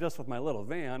dump just with my little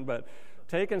van, but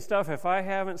taking stuff if I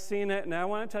haven't seen it. And I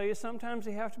want to tell you, sometimes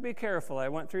you have to be careful. I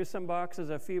went through some boxes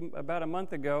about a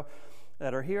month ago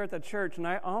that are here at the church, and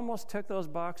I almost took those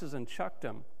boxes and chucked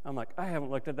them. I'm like, I haven't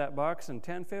looked at that box in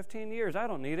 10, 15 years. I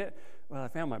don't need it. Well, I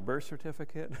found my birth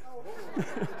certificate.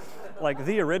 Like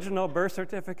the original birth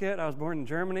certificate. I was born in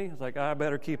Germany. I was like, I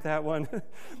better keep that one.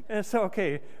 And so,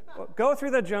 okay, go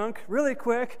through the junk really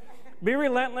quick, be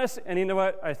relentless, and you know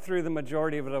what? I threw the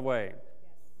majority of it away.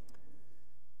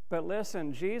 But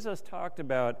listen, Jesus talked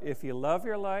about if you love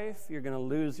your life, you're going to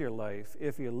lose your life.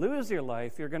 If you lose your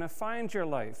life, you're going to find your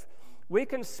life. We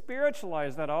can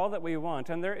spiritualize that all that we want,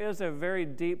 and there is a very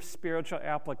deep spiritual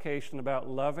application about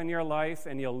loving your life,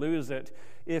 and you'll lose it.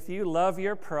 If you love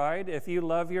your pride, if you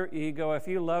love your ego, if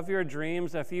you love your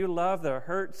dreams, if you love the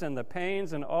hurts and the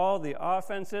pains and all the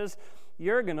offenses,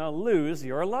 you're going to lose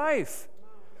your life.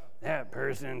 That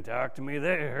person talked to me,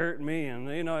 they hurt me,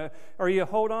 and or you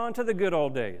hold on to the good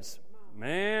old days.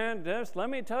 Man, just let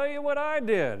me tell you what I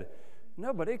did.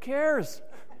 Nobody cares.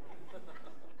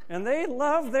 And they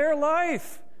love their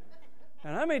life.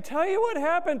 And let me tell you what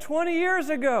happened 20 years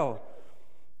ago.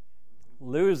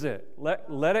 Lose it.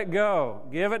 Let it go.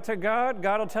 Give it to God.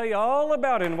 God will tell you all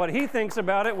about it and what He thinks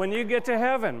about it when you get to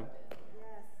heaven.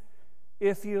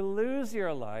 If you lose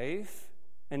your life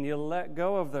and you let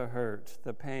go of the hurt,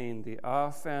 the pain, the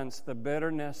offense, the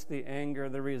bitterness, the anger,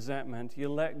 the resentment, you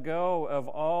let go of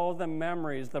all the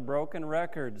memories, the broken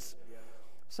records.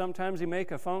 Sometimes you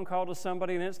make a phone call to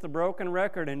somebody and it's the broken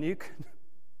record, and you can...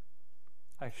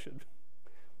 I should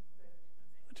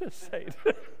just say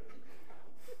it.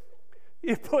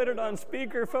 You put it on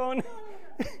speakerphone,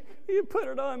 you put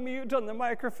it on mute on the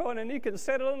microphone, and you can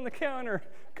set it on the counter.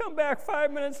 Come back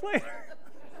 5 minutes later.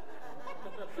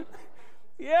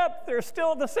 Yep, they're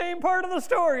still the same part of the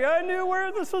story. I knew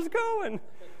where this was going.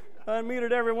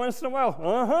 Unmuted every once in a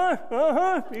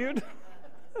while. Mute.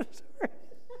 Sorry.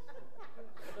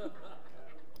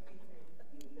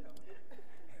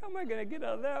 How am I going to get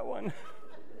out of that one?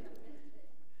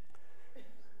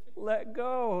 Let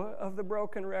go of the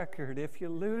broken record. If you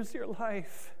lose your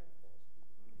life,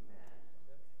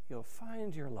 you'll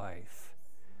find your life.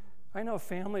 I know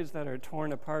families that are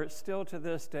torn apart still to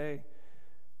this day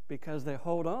because they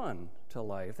hold on to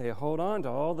life. They hold on to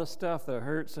all the stuff that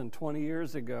hurts in 20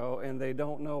 years ago, and they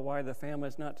don't know why the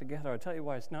family's not together. I'll tell you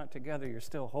why it's not together. You're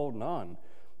still holding on.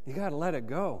 You got to let it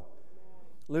go.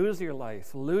 Lose your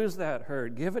life. Lose that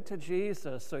hurt. Give it to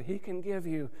Jesus so He can give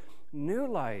you new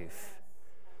life.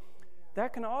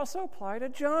 That can also apply to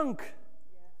junk.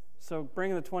 So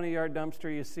bring the 20-yard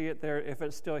dumpster. You see it there. If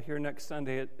it's still here next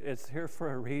Sunday, it's here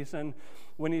for a reason.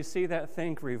 When you see that,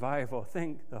 think revival.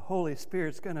 Think the Holy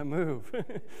Spirit's going to move.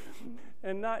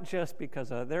 And not just because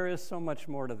there is so much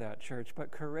more to that, church,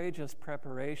 but courageous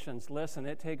preparations. Listen,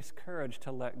 it takes courage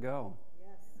to let go.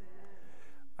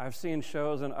 I've seen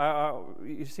shows, and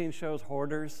you've seen shows,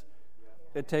 Hoarders.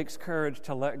 It takes courage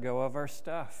to let go of our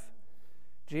stuff.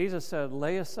 Jesus said,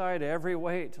 lay aside every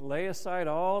weight, lay aside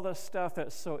all the stuff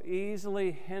that so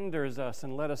easily hinders us,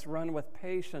 and let us run with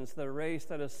patience the race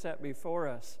that is set before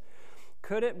us.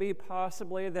 Could it be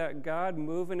possibly that God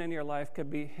moving in your life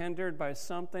could be hindered by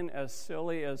something as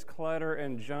silly as clutter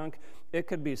and junk? It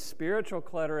could be spiritual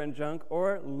clutter and junk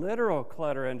or literal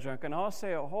clutter and junk. And I'll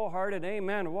say a wholehearted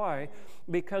amen. Why?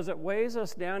 Because it weighs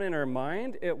us down in our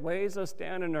mind. It weighs us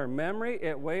down in our memory.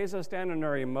 It weighs us down in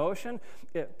our emotion.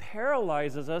 It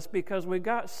paralyzes us because we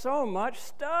got so much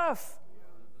stuff.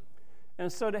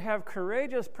 And so to have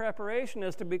courageous preparation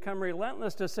is to become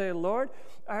relentless, to say, Lord,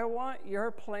 I want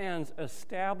your plans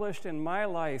established in my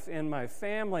life, in my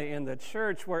family, in the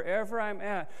church, wherever I'm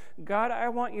at. God, I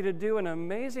want you to do an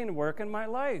amazing work in my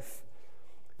life.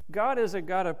 God is a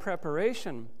God of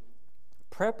preparation.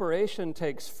 Preparation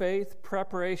takes faith.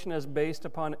 Preparation is based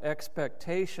upon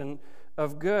expectation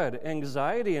of good.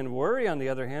 Anxiety and worry, on the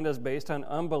other hand, is based on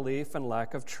unbelief and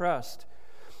lack of trust.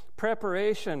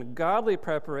 Preparation, godly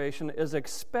preparation, is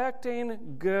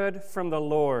expecting good from the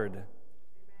Lord. Amen.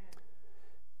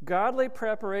 Godly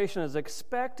preparation is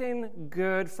expecting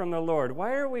good from the Lord.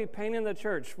 Why are we painting the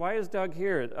church? Why is Doug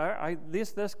here?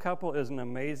 This couple is an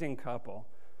amazing couple.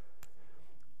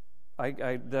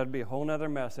 That'd be a whole other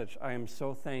message. I am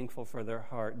so thankful for their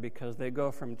heart because they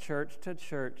go from church to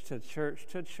church to church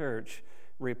to church,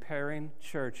 repairing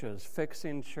churches,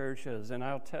 fixing churches. And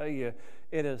I'll tell you,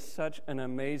 it is such an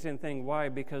amazing thing. Why?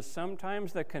 Because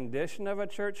sometimes the condition of a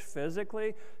church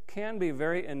physically can be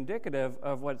very indicative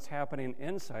of what's happening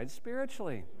inside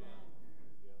spiritually.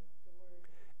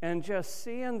 And just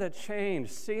seeing the change,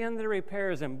 seeing the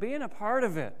repairs, and being a part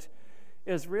of it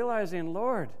is realizing,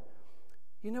 Lord,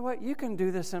 you know what? You can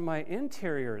do this in my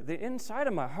interior, the inside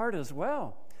of my heart as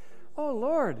well. Oh,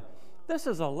 Lord, this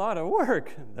is a lot of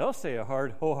work. They'll say a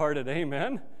wholehearted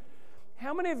amen.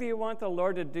 How many of you want the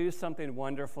Lord to do something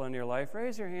wonderful in your life?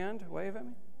 Raise your hand. Wave at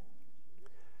me.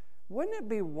 Wouldn't it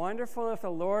be wonderful if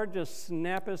the Lord just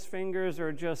snap his fingers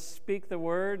or just speak the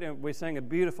word? And we sang a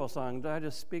beautiful song, I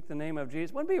just speak the name of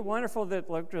Jesus. Wouldn't it be wonderful that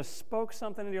the Lord just spoke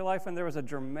something in your life and there was a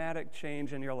dramatic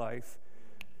change in your life?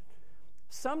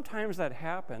 Sometimes that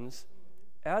happens.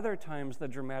 Other times the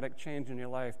dramatic change in your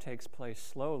life takes place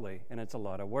slowly, and it's a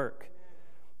lot of work.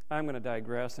 I'm going to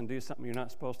digress and do something you're not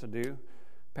supposed to do.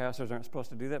 Pastors aren't supposed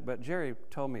to do that, but Jerry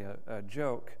told me a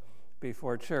joke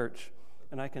before church,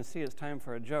 and I can see it's time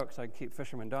for a joke so I can keep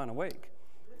Fisherman Don awake.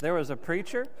 There was a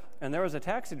preacher, and there was a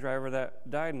taxi driver that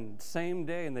died in the same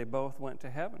day, and they both went to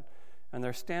heaven. And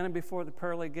they're standing before the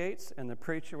pearly gates, and the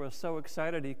preacher was so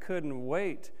excited he couldn't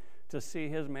wait to see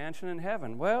his mansion in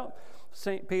heaven. Well,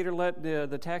 St. Peter let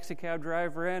the taxi cab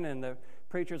driver in, and the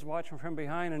preacher's watching from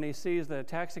behind, and he sees the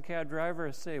taxi cab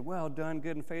driver say, well done,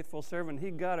 good and faithful servant.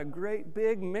 He got a great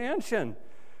big mansion,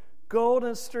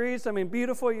 golden streets,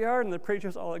 beautiful yard, and the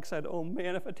preacher's all excited. Oh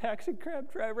man, if a taxi cab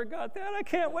driver got that, I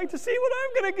can't wait to see what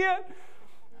I'm going to get.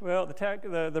 Well,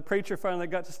 the preacher finally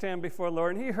got to stand before the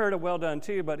Lord, and he heard a well done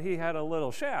too, but he had a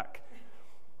little shack.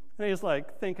 And he's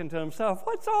like thinking to himself,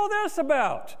 what's all this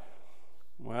about?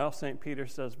 Well, St. Peter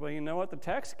says, well, you know what? The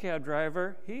taxi cab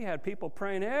driver, he had people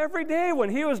praying every day when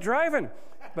he was driving.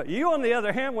 But you, on the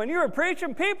other hand, when you were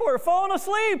preaching, people were falling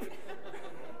asleep.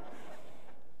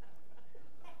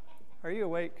 Are you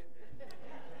awake? We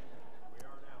are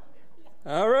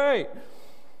now. All right.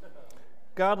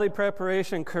 Godly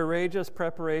preparation, courageous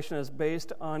preparation is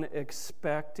based on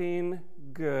expecting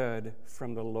good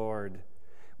from the Lord.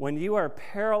 When you are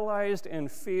paralyzed in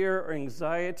fear or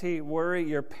anxiety, worry,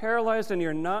 you're paralyzed and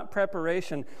you're not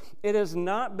preparation. It is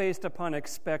not based upon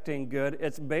expecting good.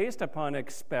 It's based upon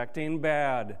expecting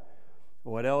bad.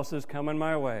 What else is coming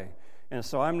my way? And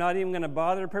so I'm not even going to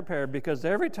bother to prepare because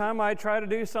every time I try to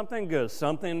do something good,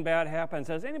 something bad happens.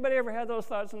 Has anybody ever had those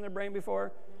thoughts in their brain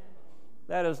before?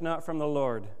 That is not from the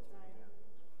Lord.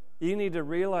 You need to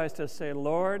realize to say,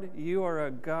 Lord, you are a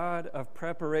God of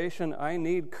preparation. I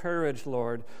need courage,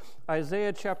 Lord.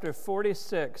 Isaiah chapter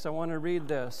 46, I want to read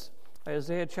this.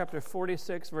 Isaiah chapter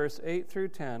 46, verse 8 through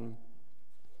 10.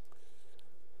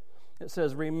 It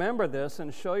says, remember this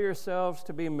and show yourselves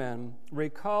to be men.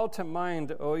 Recall to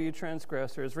mind, O you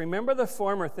transgressors. Remember the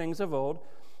former things of old.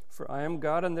 For I am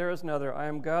God and there is another. I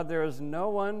am God, there is no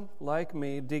one like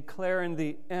me, declaring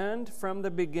the end from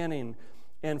the beginning,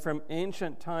 and from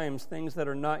ancient times things that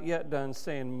are not yet done,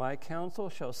 saying, my counsel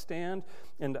shall stand,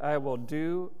 and I will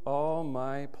do all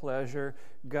my pleasure.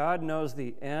 God knows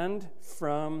the end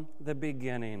from the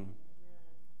beginning.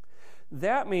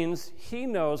 That means he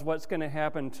knows what's going to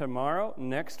happen tomorrow,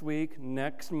 next week,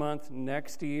 next month,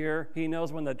 next year. He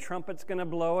knows when the trumpet's going to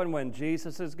blow and when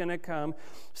Jesus is going to come.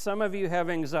 Some of you have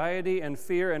anxiety and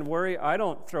fear and worry. I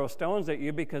don't throw stones at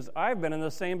you because I've been in the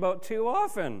same boat too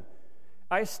often.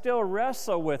 I still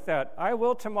wrestle with that. I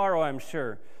will tomorrow, I'm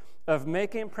sure, of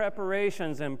making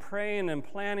preparations and praying and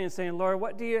planning, saying, Lord,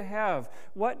 what do you have?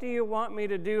 What do you want me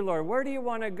to do, Lord? Where do you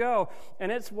want to go?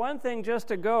 And it's one thing just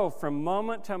to go from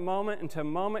moment to moment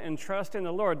and trust in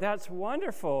the Lord. That's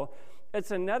wonderful.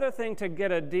 It's another thing to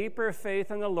get a deeper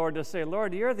faith in the Lord, to say,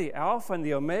 Lord, you're the Alpha and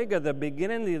the Omega, the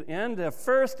beginning, the end, the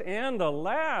first and the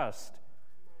last.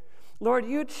 Lord,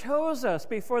 you chose us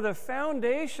before the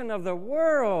foundation of the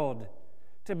world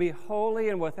to be holy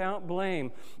and without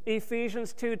blame.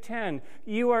 Ephesians 2:10,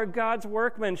 you are God's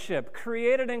workmanship,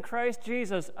 created in Christ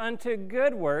Jesus unto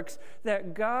good works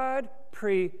that God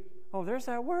there's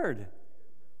that word.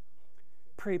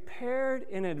 Prepared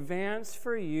in advance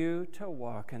for you to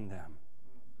walk in them.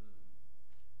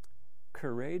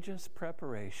 Courageous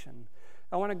preparation.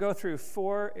 I want to go through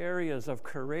 4 areas of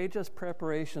courageous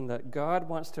preparation that God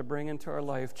wants to bring into our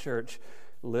life, church.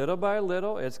 Little by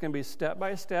little, it's going to be step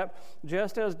by step.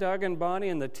 Just as Doug and Bonnie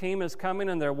and the team is coming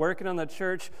and they're working on the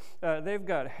church, they've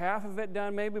got half of it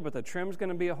done maybe, but the trim's going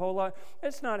to be a whole lot.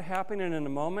 It's not happening in a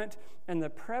moment. And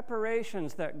the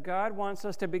preparations that God wants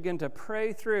us to begin to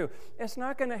pray through, it's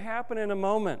not going to happen in a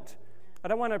moment. I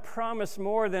don't want to promise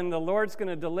more than the Lord's going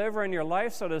to deliver in your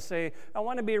life, so to say. I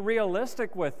want to be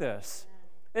realistic with this.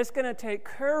 It's going to take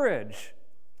courage.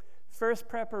 First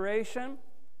preparation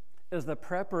is the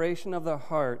preparation of the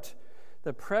heart.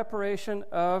 The preparation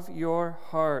of your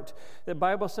heart. The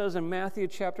Bible says in Matthew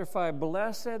chapter 5,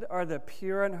 blessed are the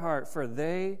pure in heart, for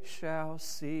they shall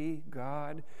see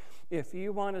God. If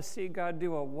you want to see God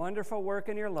do a wonderful work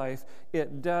in your life,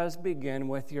 it does begin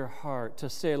with your heart. To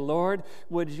say, Lord,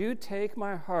 would you take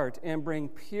my heart and bring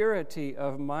purity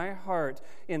of my heart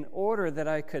in order that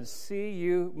I could see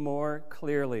you more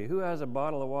clearly? Who has a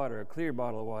bottle of water, a clear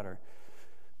bottle of water?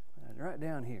 Right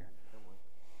down here.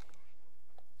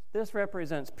 This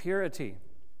represents purity.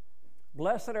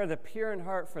 Blessed are the pure in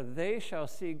heart, for they shall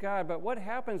see God. But what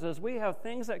happens is we have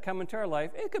things that come into our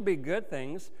life. It could be good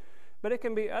things, but it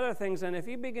can be other things. And if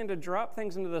you begin to drop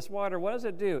things into this water, what does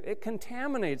it do? It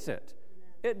contaminates it.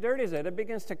 It dirties it. It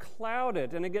begins to cloud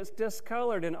it, and it gets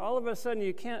discolored. And all of a sudden,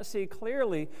 you can't see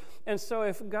clearly. And so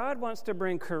if God wants to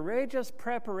bring courageous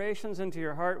preparations into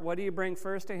your heart, what do you bring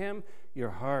first to Him? Your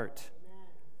heart.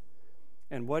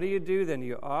 And what do? Then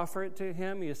you offer it to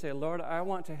Him. You say, Lord, I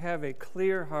want to have a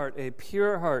clear heart, a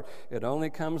pure heart. It only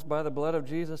comes by the blood of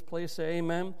Jesus. Please say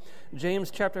amen. James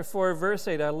chapter 4, verse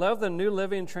 8. I love the New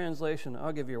Living Translation.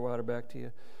 I'll give your water back to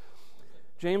you.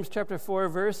 James chapter 4,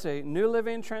 verse 8. New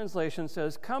Living Translation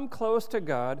says, come close to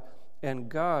God, and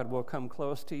God will come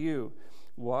close to you.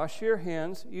 Wash your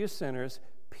hands, you sinners.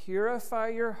 Purify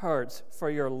your hearts, for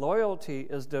your loyalty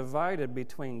is divided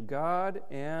between God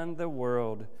and the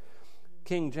world.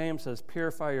 King James says,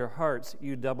 purify your hearts,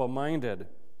 you double-minded.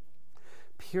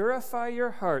 Purify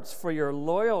your hearts, for your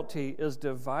loyalty is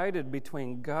divided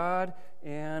between God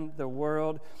and the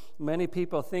world. Many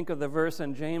people think of the verse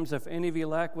in James, if any of you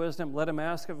lack wisdom, let him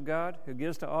ask of God, who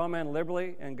gives to all men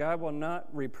liberally, and God will not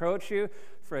reproach you.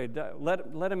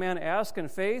 Let a man ask in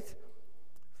faith,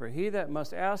 for he that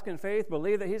must ask in faith,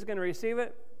 believe that he's going to receive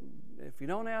it. If you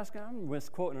don't ask, I'm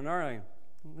misquoting an article.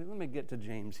 Let me get to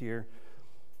James here.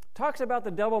 Talks about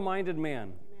the double-minded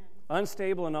man,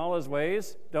 unstable in all his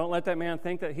ways. Don't let that man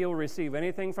think that he'll receive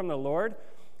anything from the Lord.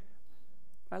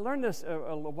 I learned this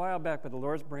a while back, but the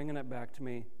Lord's bringing it back to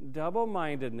me.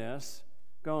 Double-mindedness,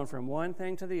 going from one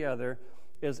thing to the other,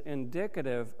 is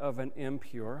indicative of an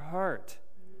impure heart.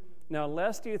 Now,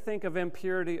 lest you think of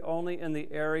impurity only in the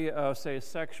area of, say,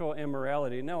 sexual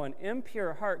immorality. No, an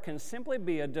impure heart can simply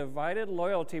be a divided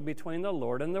loyalty between the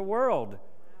Lord and the world.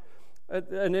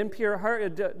 An impure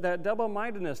heart, that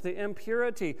double-mindedness, the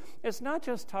impurity, it's not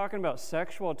just talking about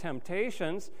sexual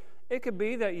temptations. It could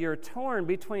be that you're torn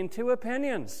between two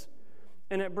opinions,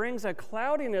 and it brings a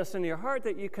cloudiness in your heart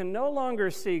that you can no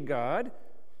longer see God.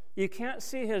 You can't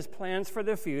see His plans for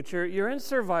the future. You're in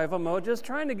survival mode, just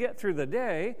trying to get through the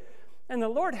day, and the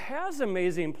Lord has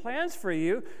amazing plans for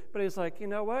you, but He's like, you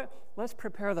know what? Let's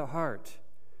prepare the heart.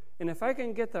 And if I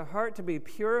can get the heart to be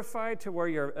purified to where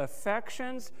your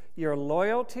affections, your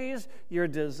loyalties, your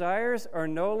desires are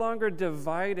no longer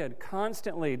divided,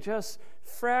 constantly just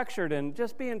fractured and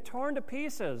just being torn to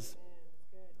pieces.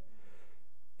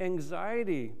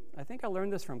 Anxiety. I think I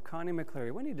learned this from Connie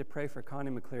McCleary. We need to pray for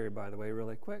Connie McCleary, by the way,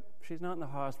 really quick. She's not in the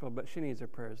hospital, but she needs our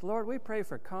prayers. Lord, we pray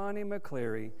for Connie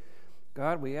McCleary.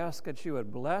 God, we ask that you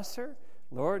would bless her.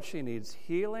 Lord, she needs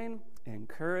healing,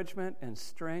 encouragement, and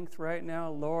strength right now.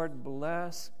 Lord,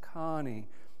 bless Connie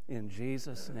in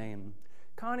Jesus' name.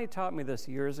 Connie taught me this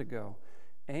years ago.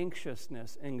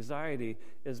 Anxiousness, anxiety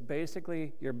is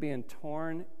basically you're being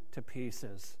torn to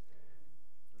pieces.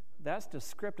 That's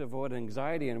descriptive of what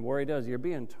anxiety and worry does. You're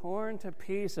being torn to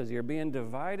pieces. You're being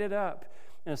divided up.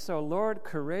 And so, Lord,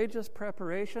 courageous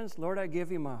preparations. Lord, I give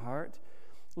you my heart.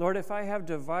 Lord, if I have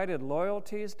divided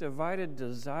loyalties, divided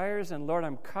desires, and Lord,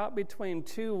 I'm caught between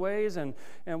two ways and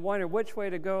wonder which way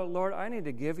to go, Lord, I need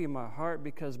to give you my heart,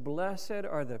 because blessed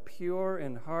are the pure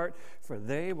in heart, for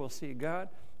they will see God.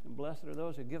 And blessed are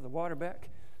those who give the water back.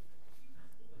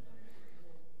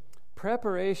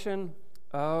 Preparation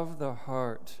of the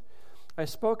heart. I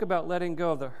spoke about letting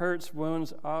go of the hurts,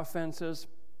 wounds, offenses,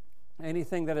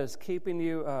 anything that is keeping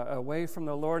you away from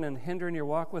the Lord and hindering your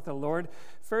walk with the Lord.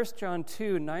 1 John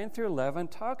 2, 9 through 11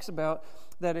 talks about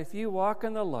that if you walk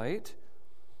in the light,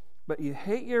 but you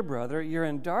hate your brother, you're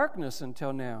in darkness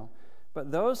until now.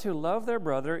 But those who love their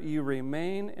brother, you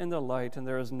remain in the light, and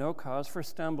there is no cause for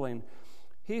stumbling.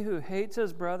 He who hates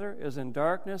his brother is in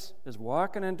darkness, is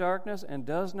walking in darkness, and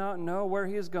does not know where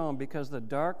he is going, because the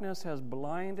darkness has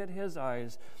blinded his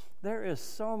eyes. There is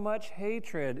so much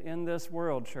hatred in this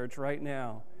world, church, right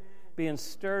now, being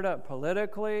stirred up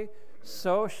politically,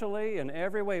 socially, in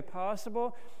every way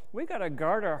possible. We got to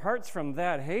guard our hearts from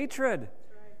that hatred.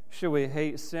 Should we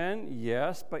hate sin?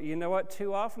 Yes, but you know what?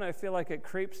 Too often I feel like it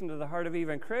creeps into the heart of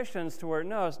even Christians to where,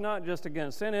 no, it's not just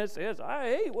against sin, it's I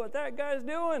hate what that guy's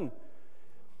doing.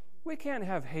 We can't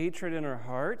have hatred in our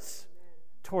hearts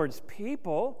towards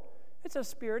people. It's a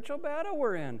spiritual battle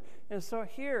we're in. And so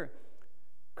here,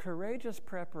 courageous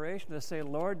preparation to say,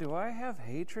 Lord, do I have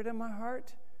hatred in my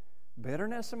heart?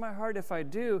 Bitterness in my heart? If I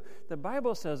do, the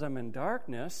Bible says I'm in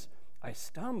darkness, I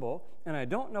stumble, and I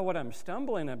don't know what I'm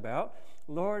stumbling about.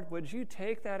 Lord, would you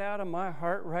take that out of my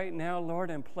heart right now, Lord,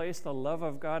 and place the love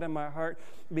of God in my heart?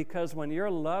 Because when your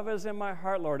love is in my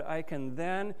heart, Lord, I can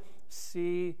then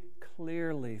see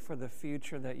clearly for the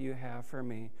future that you have for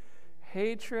me.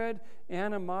 Hatred,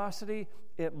 animosity,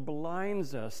 it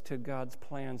blinds us to God's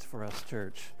plans for us,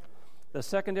 church. The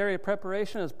second area of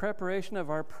preparation is preparation of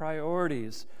our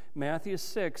priorities. Matthew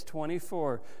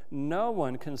 6:24. No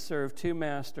one can serve two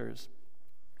masters.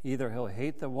 Either he'll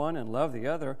hate the one and love the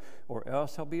other, or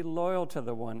else he'll be loyal to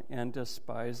the one and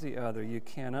despise the other. You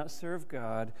cannot serve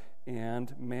God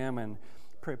and mammon.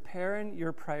 Preparing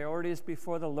your priorities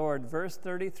before the Lord. Verse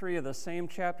 33 of the same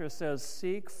chapter says,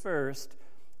 seek first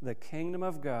the kingdom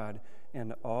of God,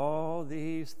 and all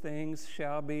these things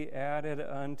shall be added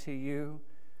unto you.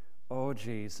 Oh,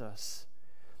 Jesus.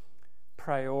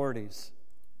 Priorities.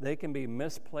 They can be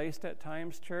misplaced at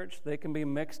times, church. They can be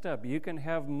mixed up. You can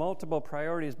have multiple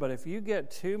priorities, but if you get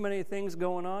too many things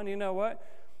going on, you know what?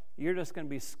 You're just going to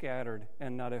be scattered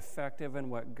and not effective in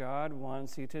what God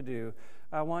wants you to do.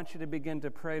 I want you to begin to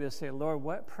pray to say, Lord,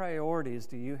 what priorities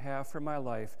do you have for my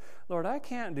life? Lord, I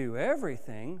can't do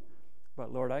everything,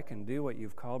 but Lord, I can do what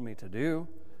you've called me to do.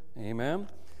 Amen.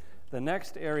 The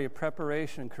next area,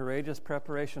 preparation, courageous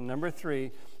preparation. Number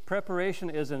 3, preparation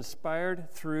is inspired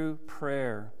through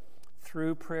prayer.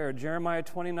 Through prayer. Jeremiah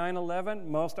 29:11,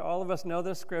 most all of us know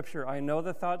this scripture. I know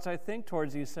the thoughts I think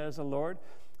towards you, says the Lord,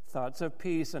 thoughts of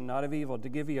peace and not of evil, to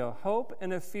give you a hope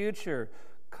and a future.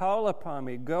 Call upon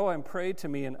me, go and pray to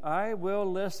me, and I will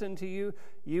listen to you.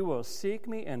 You will seek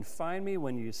me and find me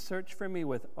when you search for me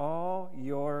with all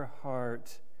your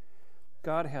heart.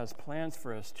 God has plans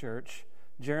for us, church.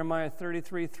 Jeremiah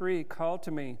 33:3, call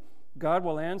to me. God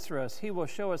will answer us. He will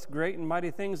show us great and mighty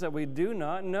things that we do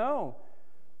not know.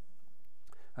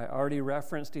 I already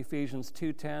referenced Ephesians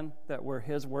 2:10, that we're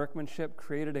his workmanship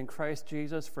created in Christ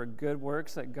Jesus for good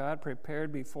works that God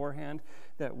prepared beforehand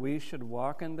that we should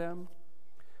walk in them.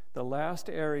 The last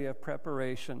area of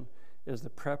preparation is the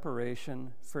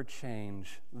preparation for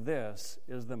change. This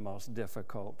is the most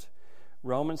difficult.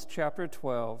 Romans chapter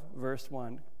 12, verse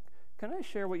 1. Can I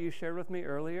share what you shared with me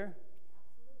earlier?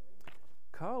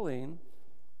 Colleen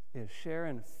is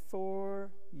sharing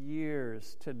 4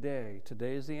 years today.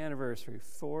 Today is the anniversary.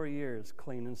 4 years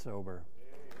clean and sober.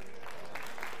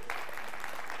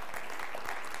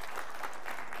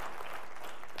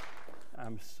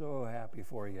 I'm so happy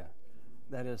for you.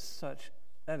 That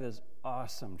is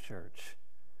awesome, church.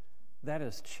 That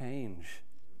is change.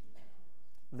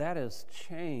 That is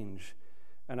change.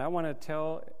 And I want to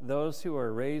tell those who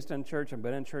are raised in church and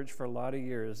been in church for a lot of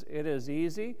years, it is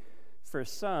easy for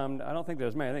some. I don't think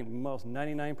there's many. I think most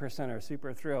 99% are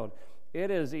super thrilled. It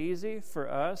is easy for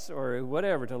us or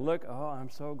whatever to look, oh, I'm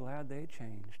so glad they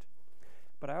changed.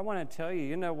 But I want to tell you,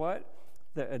 you know what?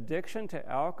 The addiction to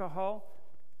alcohol,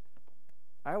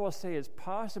 I will say, is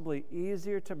possibly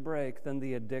easier to break than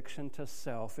the addiction to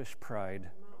selfish pride.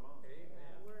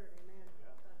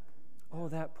 Oh,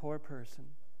 that poor person.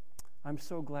 I'm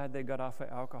so glad they got off of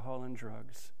alcohol and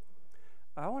drugs.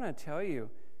 I want to tell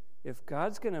you, if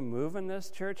God's going to move in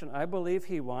this church, and I believe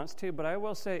he wants to, but I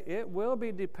will say it will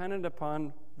be dependent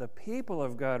upon the people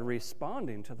of God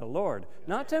responding to the Lord.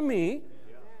 Not to me,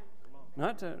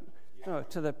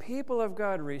 to the people of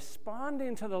God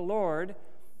responding to the Lord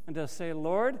and to say,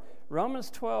 Lord, Romans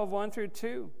 12, 1 through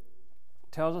 2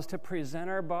 tells us to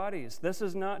present our bodies. This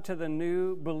is not to the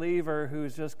new believer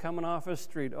who's just coming off a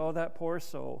street. Oh, that poor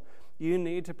soul. You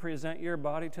need to present your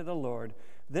body to the Lord.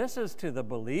 This is to the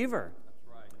believer.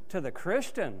 to the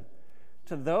Christian,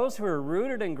 to those who are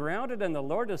rooted and grounded in the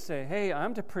Lord, to say, hey,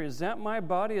 I'm to present my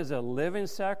body as a living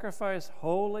sacrifice,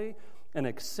 holy and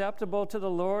acceptable to the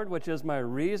Lord, which is my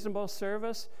reasonable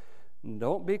service.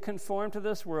 Don't be conformed to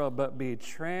this world, but be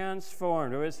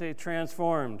transformed. What does it say?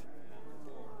 Transformed.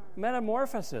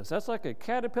 Metamorphosis. That's like a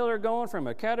caterpillar going from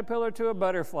a caterpillar to a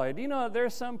butterfly. Do you know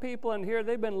there's some people in here,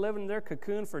 they've been living in their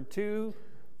cocoon for too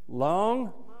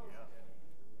long?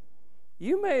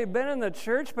 You may have been in the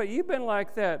church, but you've been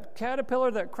like that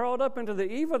caterpillar that crawled up into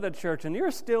the eave of the church, and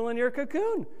you're still in your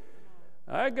cocoon.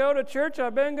 I go to church.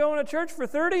 I've been going to church for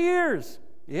 30 years.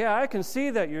 Yeah, I can see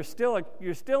that you're still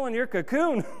in your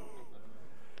cocoon.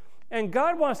 And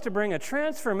God wants to bring a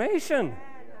transformation.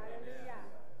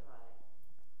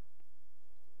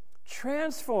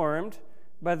 Transformed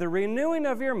by the renewing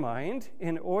of your mind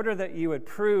in order that you would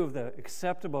prove the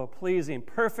acceptable, pleasing,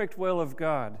 perfect will of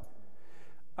God.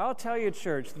 I'll tell you,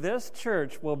 church, this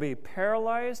church will be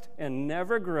paralyzed and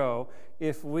never grow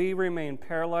if we remain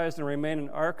paralyzed and remain in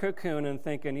our cocoon and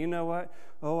thinking, you know what?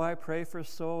 Oh, I pray for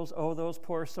souls. Oh, those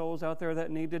poor souls out there that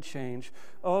need to change.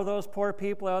 Oh, those poor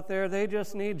people out there, they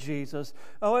just need Jesus.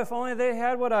 Oh, if only they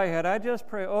had what I had. I just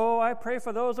pray. Oh, I pray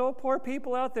for those old poor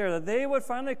people out there that they would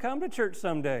finally come to church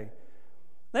someday.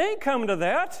 They ain't coming to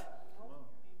that.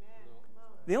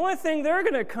 The only thing they're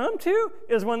going to come to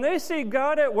is when they see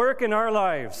God at work in our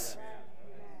lives.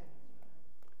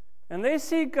 And they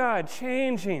see God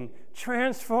changing,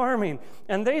 transforming,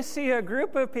 and they see a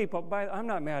group of people. I'm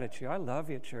not mad at you. I love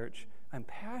you, church. I'm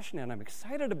passionate. I'm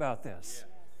excited about this.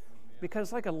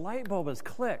 Because like a light bulb has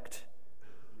clicked.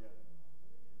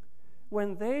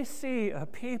 When they see a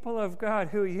people of God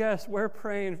who, yes, we're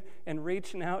praying and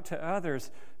reaching out to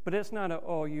others, but it's not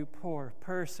oh, you poor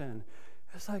person.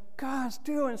 It's like, God's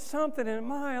doing something in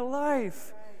my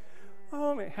life.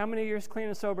 Oh, man. How many years clean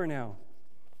and sober now?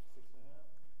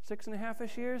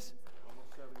 6.5-ish years?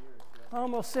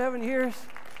 Almost 7 years.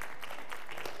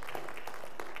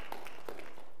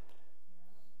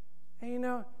 And you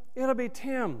know, it'll be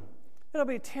Tim. It'll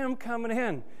be Tim coming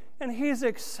in. And he's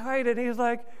excited. He's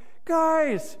like,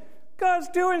 guys, God's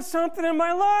doing something in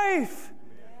my life.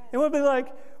 And we'll be like,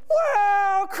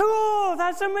 wow, cool,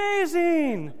 that's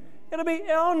amazing. It'll be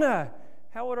Elna.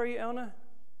 How old are you, Elna?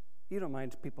 You don't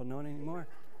mind people knowing anymore,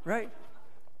 right?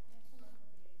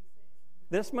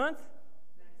 This month?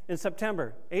 In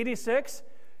September. 86?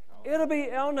 It'll be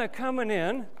Elna coming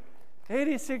in,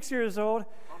 86 years old.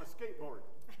 On a skateboard.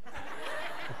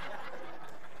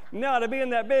 No, to be in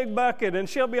that big bucket, and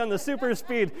she'll be on the super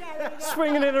speed,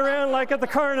 swinging it around like at the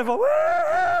carnival. Woo!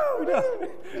 No.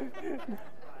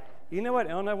 You know what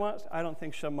Elna wants? I don't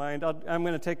think she'll mind. I'm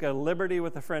going to take a liberty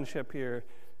with the friendship here.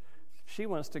 She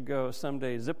wants to go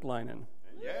someday ziplining.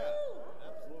 Yeah,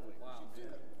 absolutely. Wow.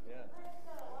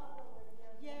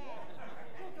 Yeah.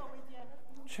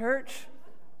 Church,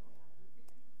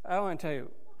 I want to tell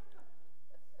you,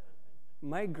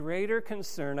 my greater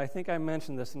concern, I think I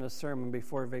mentioned this in a sermon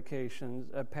before vacation.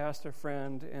 A pastor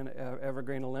friend in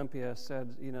Evergreen, Olympia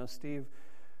said, you know, Steve,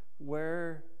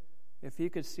 if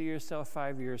you could see yourself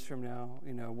 5 years from now,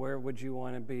 you know, where would you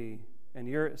want to be? And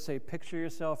picture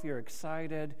yourself, you're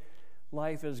excited,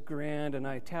 life is grand, and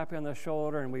I tap you on the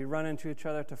shoulder and we run into each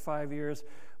other to 5 years.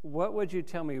 What would you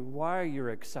tell me why you're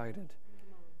excited?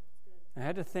 I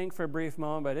had to think for a brief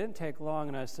moment, but it didn't take long,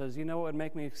 and I says, you know what would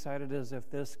make me excited is if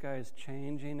this guy's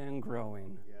changing and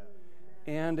growing.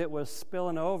 Yeah. And it was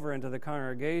spilling over into the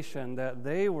congregation that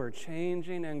they were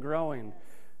changing and growing.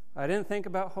 I didn't think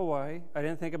about Hawaii. I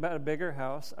didn't think about a bigger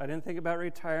house. I didn't think about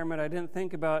retirement. I didn't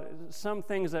think about some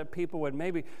things that people would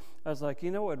maybe. I was like,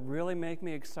 you know what would really make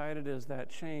me excited is that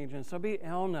change. And so be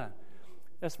Elna.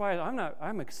 That's why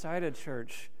I'm excited,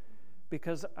 church,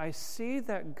 because I see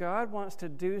that God wants to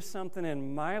do something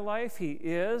in my life. He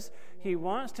is. He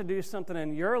wants to do something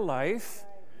in your life.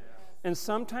 And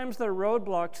sometimes the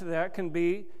roadblock to that can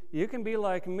be, you can be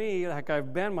like me, like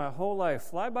I've been my whole life.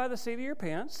 Fly by the seat of your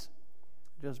pants.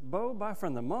 Just bow by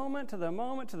from the moment to the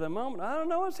moment to the moment. I don't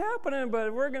know what's happening,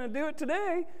 but we're going to do it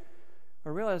today.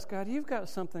 Or realize, God, you've got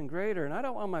something greater, and I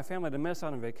don't want my family to miss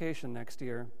out on vacation next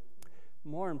year.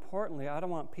 More importantly, I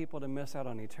don't want people to miss out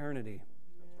on eternity.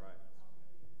 That's right.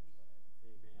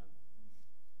 Amen.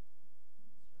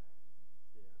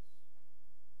 Yes.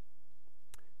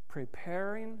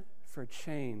 Preparing for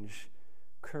change,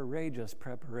 courageous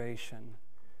preparation.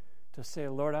 To say,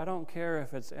 Lord, I don't care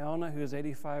if it's Elna who's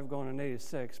 85 going on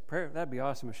 86. That'd be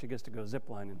awesome if she gets to go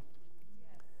ziplining.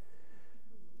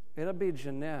 It'll be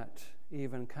Jeanette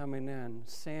even coming in,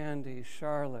 Sandy,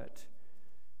 Charlotte,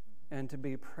 and to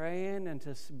be praying and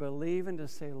to believe and to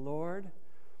say, Lord,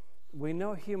 we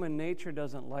know human nature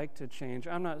doesn't like to change.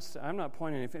 I'm not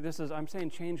pointing anything. I'm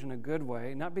saying change in a good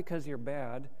way, not because you're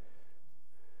bad.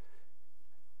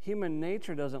 Human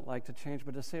nature doesn't like to change,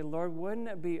 but to say, Lord, wouldn't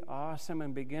it be awesome,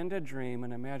 and begin to dream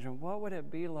and imagine what would it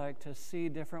be like to see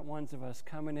different ones of us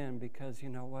coming in, because you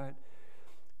know what?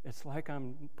 It's like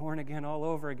I'm born again all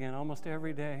over again almost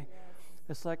every day.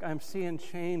 It's like I'm seeing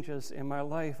changes in my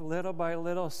life little by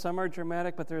little. Some are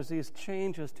dramatic, but there's these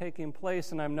changes taking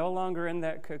place, and I'm no longer in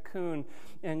that cocoon.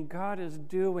 And God is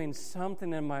doing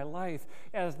something in my life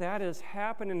as that is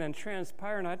happening and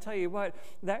transpiring. I tell you what,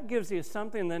 that gives you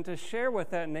something then to share with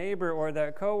that neighbor or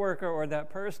that coworker or that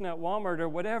person at Walmart or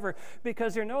whatever,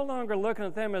 because you're no longer looking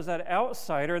at them as that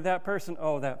outsider, that person,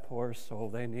 oh, that poor soul,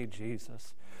 they need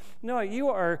Jesus. No, you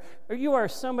are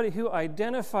somebody who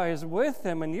identifies with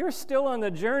them, and you're still on the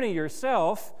journey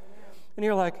yourself, and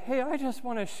you're like, hey, I just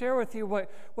want to share with you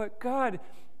what God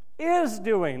is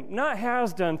doing, not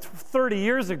has done 30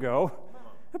 years ago.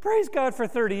 Praise God for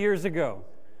 30 years ago.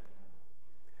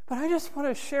 But I just want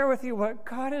to share with you what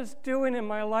God is doing in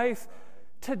my life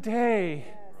today.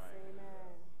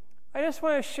 I just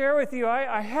want to share with you,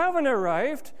 I haven't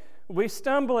arrived. We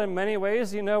stumble in many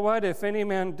ways. You know what? If any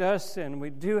man does sin, we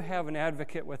do have an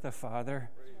advocate with the Father.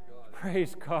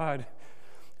 Praise God.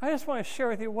 I just want to share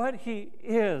with you what He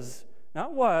is,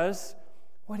 not was,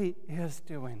 what He is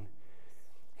doing.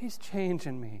 He's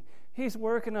changing me. He's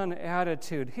working on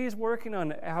attitude. He's working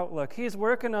on outlook. He's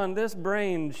working on this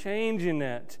brain, changing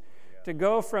it to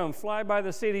go from fly by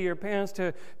the seat of your pants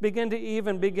to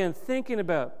begin thinking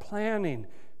about planning,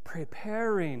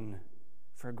 preparing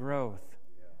for growth.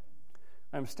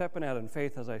 I'm stepping out in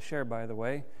faith as I share, by the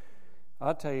way.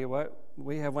 I'll tell you what,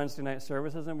 we have Wednesday night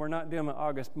services, and we're not doing them in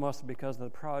August mostly because of the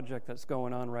project that's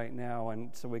going on right now,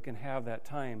 and so we can have that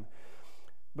time.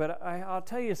 But I'll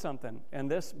tell you something, and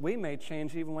this, we may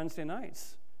change even Wednesday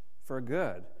nights for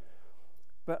good.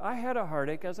 But I had a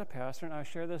heartache as a pastor, and I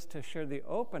share this to share the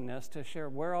openness, to share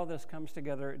where all this comes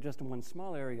together just in one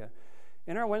small area.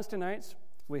 In our Wednesday nights,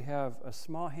 we have a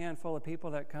small handful of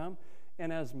people that come.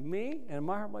 And as me and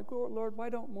my heart, I'm like, oh, Lord, why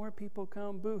don't more people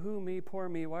come? Boo-hoo me, poor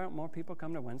me. Why don't more people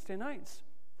come to Wednesday nights?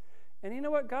 And you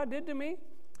know what God did to me?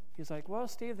 He's like, well,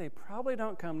 Steve, they probably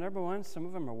don't come. Number one, some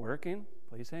of them are working.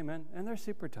 Please, amen. And they're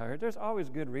super tired. There's always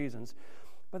good reasons.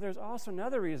 But there's also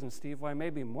another reason, Steve, why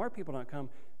maybe more people don't come.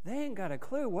 They ain't got a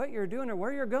clue what you're doing or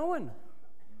where you're going.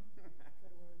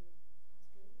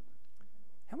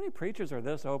 How many preachers are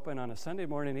this open on a Sunday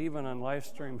morning, even on live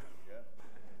stream?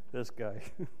 This guy.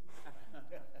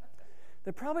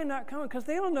 They're probably not coming because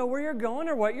they don't know where you're going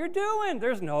or what you're doing.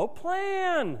 There's no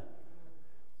plan.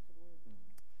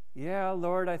 Yeah,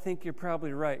 Lord, I think you're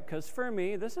probably right. Because for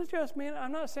me, this is just me.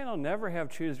 I'm not saying I'll never have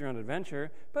Choose Your Own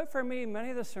Adventure. But for me,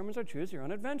 many of the sermons are Choose Your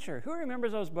Own Adventure. Who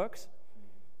remembers those books?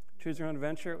 Choose Your Own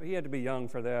Adventure. He had to be young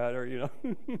for that, or, you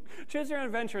know. Choose Your Own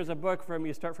Adventure is a book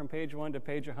you start from page 1 to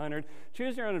page 100.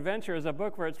 Choose Your Own Adventure is a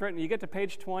book where it's written, you get to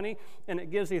page 20, and it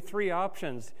gives you 3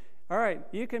 options. All right,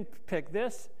 you can pick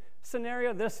this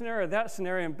scenario, that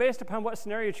scenario, and based upon what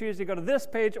scenario you choose, you go to this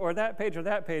page or that page or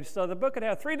that page. So the book could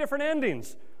have 3 different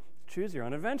endings. Choose your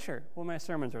own adventure. Well, my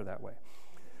sermons are that way.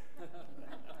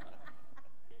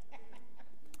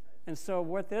 And so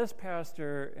what this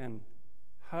pastor and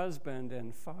husband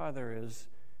and father is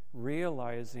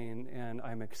realizing, and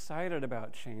I'm excited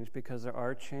about change because there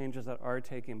are changes that are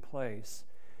taking place,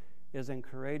 is in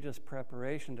courageous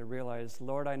preparation to realize,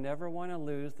 Lord, I never want to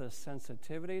lose the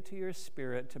sensitivity to your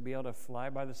Spirit to be able to fly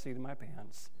by the seat of my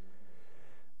pants.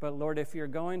 But Lord, if you're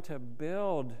going to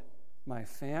build my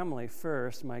family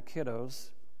first, my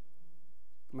kiddos,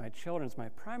 my children's my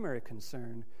primary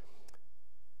concern,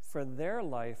 for their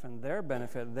life and their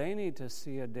benefit, they need to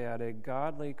see a dad, a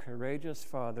godly, courageous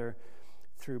father,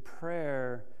 through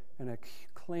prayer and a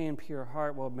clean, pure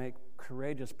heart will make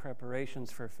courageous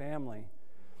preparations for family.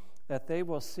 That they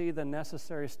will see the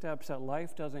necessary steps that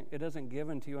life doesn't give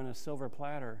unto you on a silver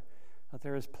platter. That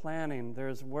there is planning,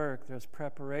 there's work, there's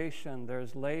preparation,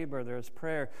 there's labor, there's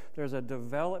prayer, there's a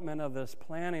development of this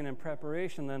planning and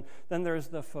preparation. Then there's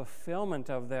the fulfillment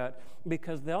of that,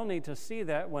 because they'll need to see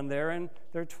that when they're in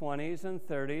their 20s and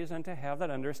 30s and to have that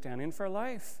understanding for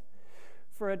life.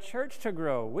 For a church to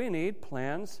grow, we need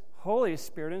plans, Holy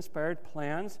Spirit-inspired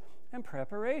plans and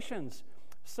preparations.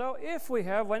 So if we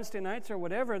have Wednesday nights or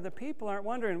whatever, the people aren't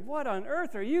wondering, what on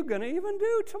earth are you going to even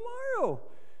do tomorrow?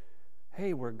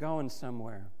 Hey, we're going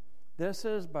somewhere. This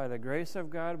is, by the grace of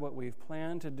God, what we've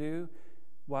planned to do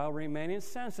while remaining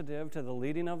sensitive to the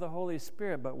leading of the Holy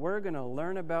Spirit. But we're going to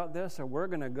learn about this, or we're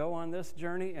going to go on this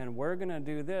journey, and we're going to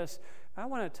do this. I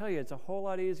want to tell you, it's a whole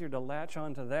lot easier to latch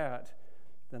onto that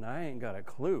than I ain't got a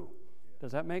clue.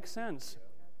 Does that make sense?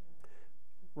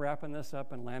 Wrapping this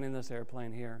up and landing this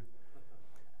airplane here.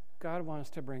 God wants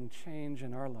to bring change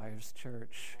in our lives,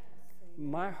 church.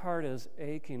 My heart is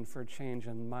aching for change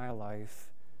in my life.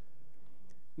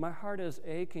 My heart is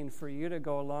aching for you to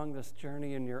go along this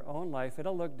journey in your own life.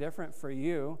 It'll look different for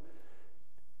you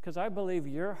because I believe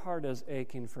your heart is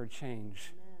aching for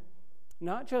change.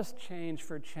 Not just change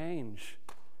for change.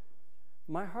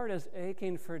 My heart is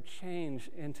aching for change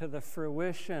into the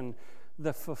fruition,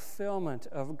 the fulfillment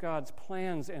of God's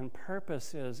plans and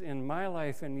purposes in my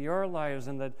life, in your lives,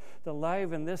 and the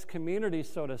life in this community,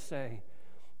 so to say.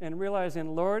 And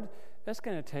realizing, Lord, it's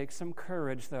going to take some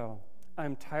courage, though.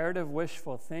 I'm tired of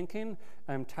wishful thinking.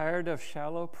 I'm tired of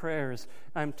shallow prayers.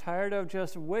 I'm tired of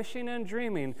just wishing and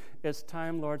dreaming. It's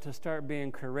time, Lord, to start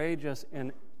being courageous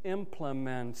and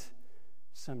implement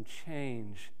some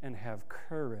change and have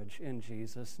courage in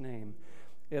Jesus' name.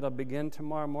 It'll begin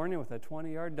tomorrow morning with a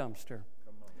 20-yard dumpster.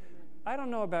 I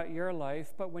don't know about your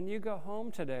life, but when you go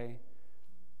home today,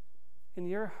 in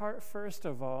your heart, first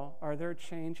of all, are there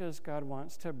changes God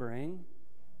wants to bring?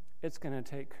 It's going to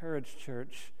take courage,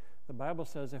 church. The Bible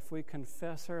says if we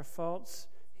confess our faults,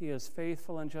 He is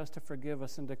faithful and just to forgive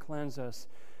us and to cleanse us.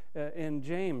 In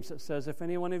James, it says, if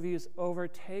any one of you is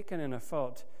overtaken in a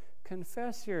fault,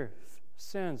 confess your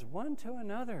sins one to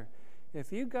another.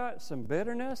 If you got some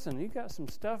bitterness and you got some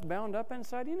stuff bound up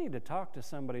inside, you need to talk to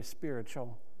somebody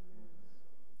spiritual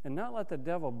and not let the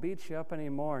devil beat you up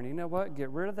anymore. And you know what? Get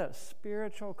rid of that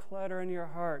spiritual clutter in your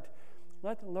heart.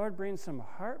 Let the Lord bring some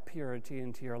heart purity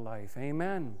into your life.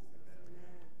 Amen.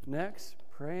 Next,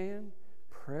 praying,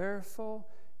 prayerful,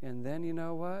 and then you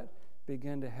know what?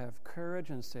 Begin to have courage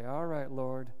and say, all right,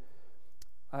 Lord,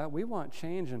 we want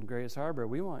change in Grace Harbor.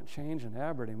 We want change in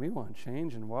Aberdeen. We want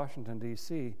change in Washington,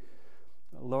 D.C.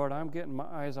 Lord, I'm getting my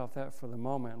eyes off that for the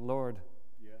moment. Lord,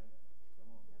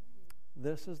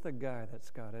 this is the guy that's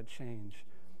got to change.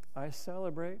 I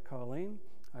celebrate Colleen.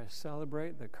 I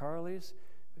celebrate the Carleys.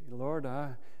 But Lord,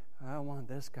 I want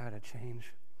this guy to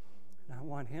change. And I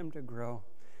want him to grow.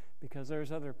 Because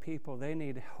there's other people, they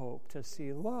need hope to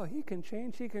see, well, he can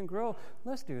change, he can grow.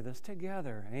 Let's do this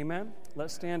together. Amen?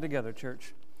 Let's stand together,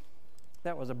 church.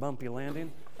 That was a bumpy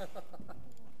landing. A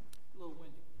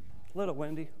Little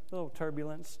windy, a little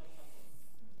turbulence.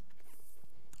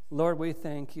 Lord, we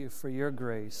thank you for your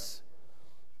grace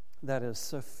that is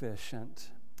sufficient.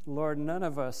 Lord, none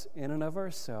of us in and of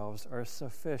ourselves are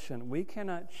sufficient. We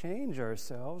cannot change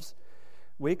ourselves.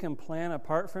 We can plan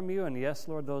apart from you, and yes,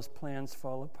 Lord, those plans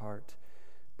fall apart.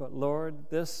 But Lord,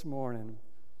 this morning,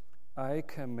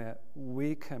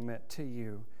 we commit to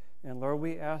you. And Lord,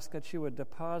 we ask that you would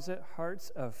deposit hearts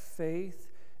of faith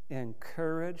and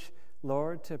courage,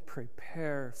 Lord, to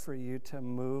prepare for you to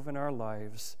move in our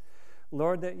lives.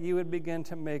 Lord, that you would begin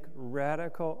to make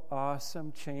radical,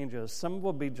 awesome changes. Some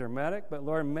will be dramatic, but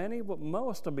Lord,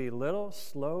 most will be little,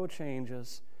 slow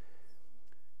changes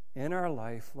in our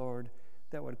life, Lord,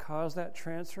 that would cause that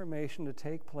transformation to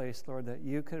take place, Lord, that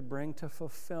you could bring to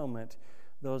fulfillment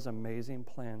those amazing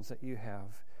plans that you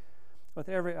have. With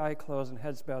every eye closed and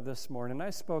heads bowed this morning, I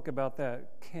spoke about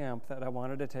that camp that I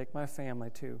wanted to take my family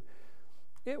to.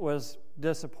 It was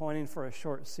disappointing for a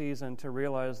short season to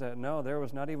realize that, no, there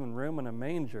was not even room in a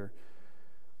manger.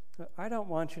 I don't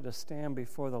want you to stand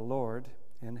before the Lord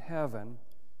in heaven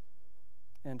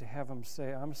and to have him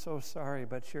say, I'm so sorry,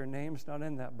 but your name's not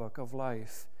in that book of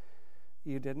life.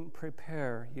 You didn't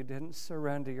prepare. You didn't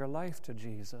surrender your life to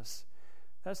Jesus.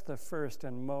 That's the first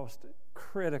and most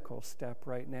critical step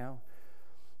right now.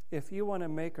 If you want to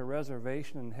make a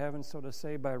reservation in heaven, so to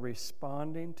say, by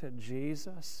responding to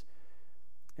Jesus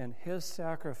and his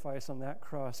sacrifice on that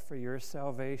cross for your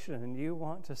salvation, and you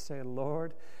want to say,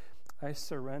 Lord, I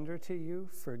surrender to you,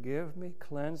 forgive me,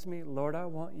 cleanse me. Lord, I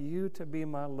want you to be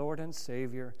my Lord and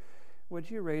Savior. Would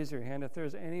you raise your hand if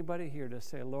there's anybody here to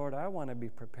say, Lord, I want to be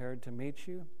prepared to meet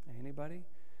you? Anybody?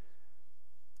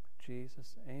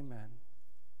 Jesus, amen.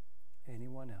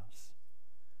 Anyone else?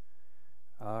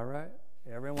 All right.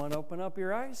 Everyone open up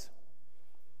your eyes.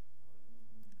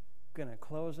 Going to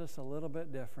close this a little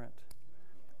bit different.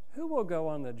 Who will go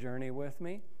on the journey with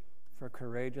me for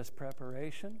courageous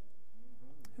preparation?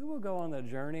 Who will go on the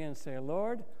journey and say,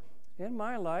 Lord, in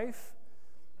my life,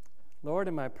 Lord,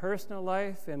 in my personal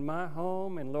life, in my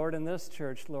home, and Lord, in this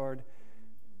church, Lord,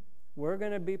 we're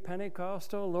going to be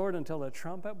Pentecostal, Lord, until the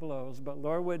trumpet blows. But,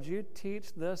 Lord, would you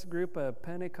teach this group of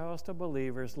Pentecostal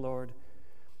believers, Lord,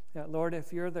 that, Lord,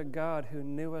 if you're the God who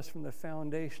knew us from the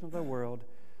foundation of the world,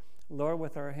 Lord,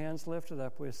 with our hands lifted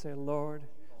up, we say, Lord,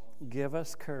 give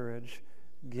us courage,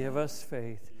 give us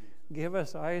faith, give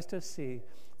us eyes to see,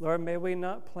 Lord, may we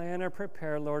not plan or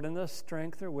prepare, Lord, in the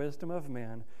strength or wisdom of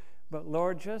man, but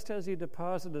Lord, just as you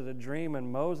deposited a dream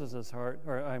in Noah's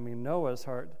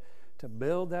heart to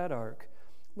build that ark,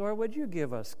 Lord, would you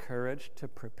give us courage to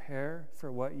prepare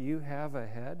for what you have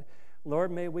ahead? Lord,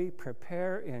 may we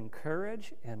prepare in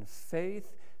courage and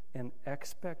faith and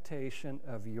expectation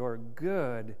of your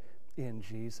good in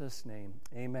Jesus' name.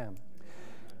 Amen.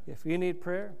 If you need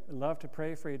prayer, I'd love to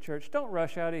pray for you, church. Don't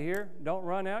rush out of here. Don't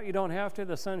run out. You don't have to.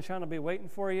 The sunshine will be waiting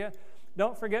for you.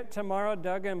 Don't forget, tomorrow,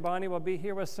 Doug and Bonnie will be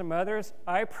here with some others.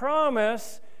 I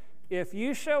promise, if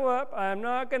you show up, I'm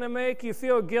not going to make you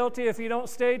feel guilty if you don't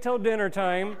stay till dinner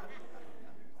time.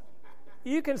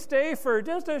 You can stay for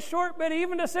just a short bit,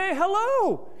 even to say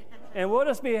hello. And we'll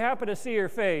just be happy to see your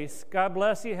face. God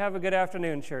bless you. Have a good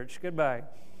afternoon, church. Goodbye.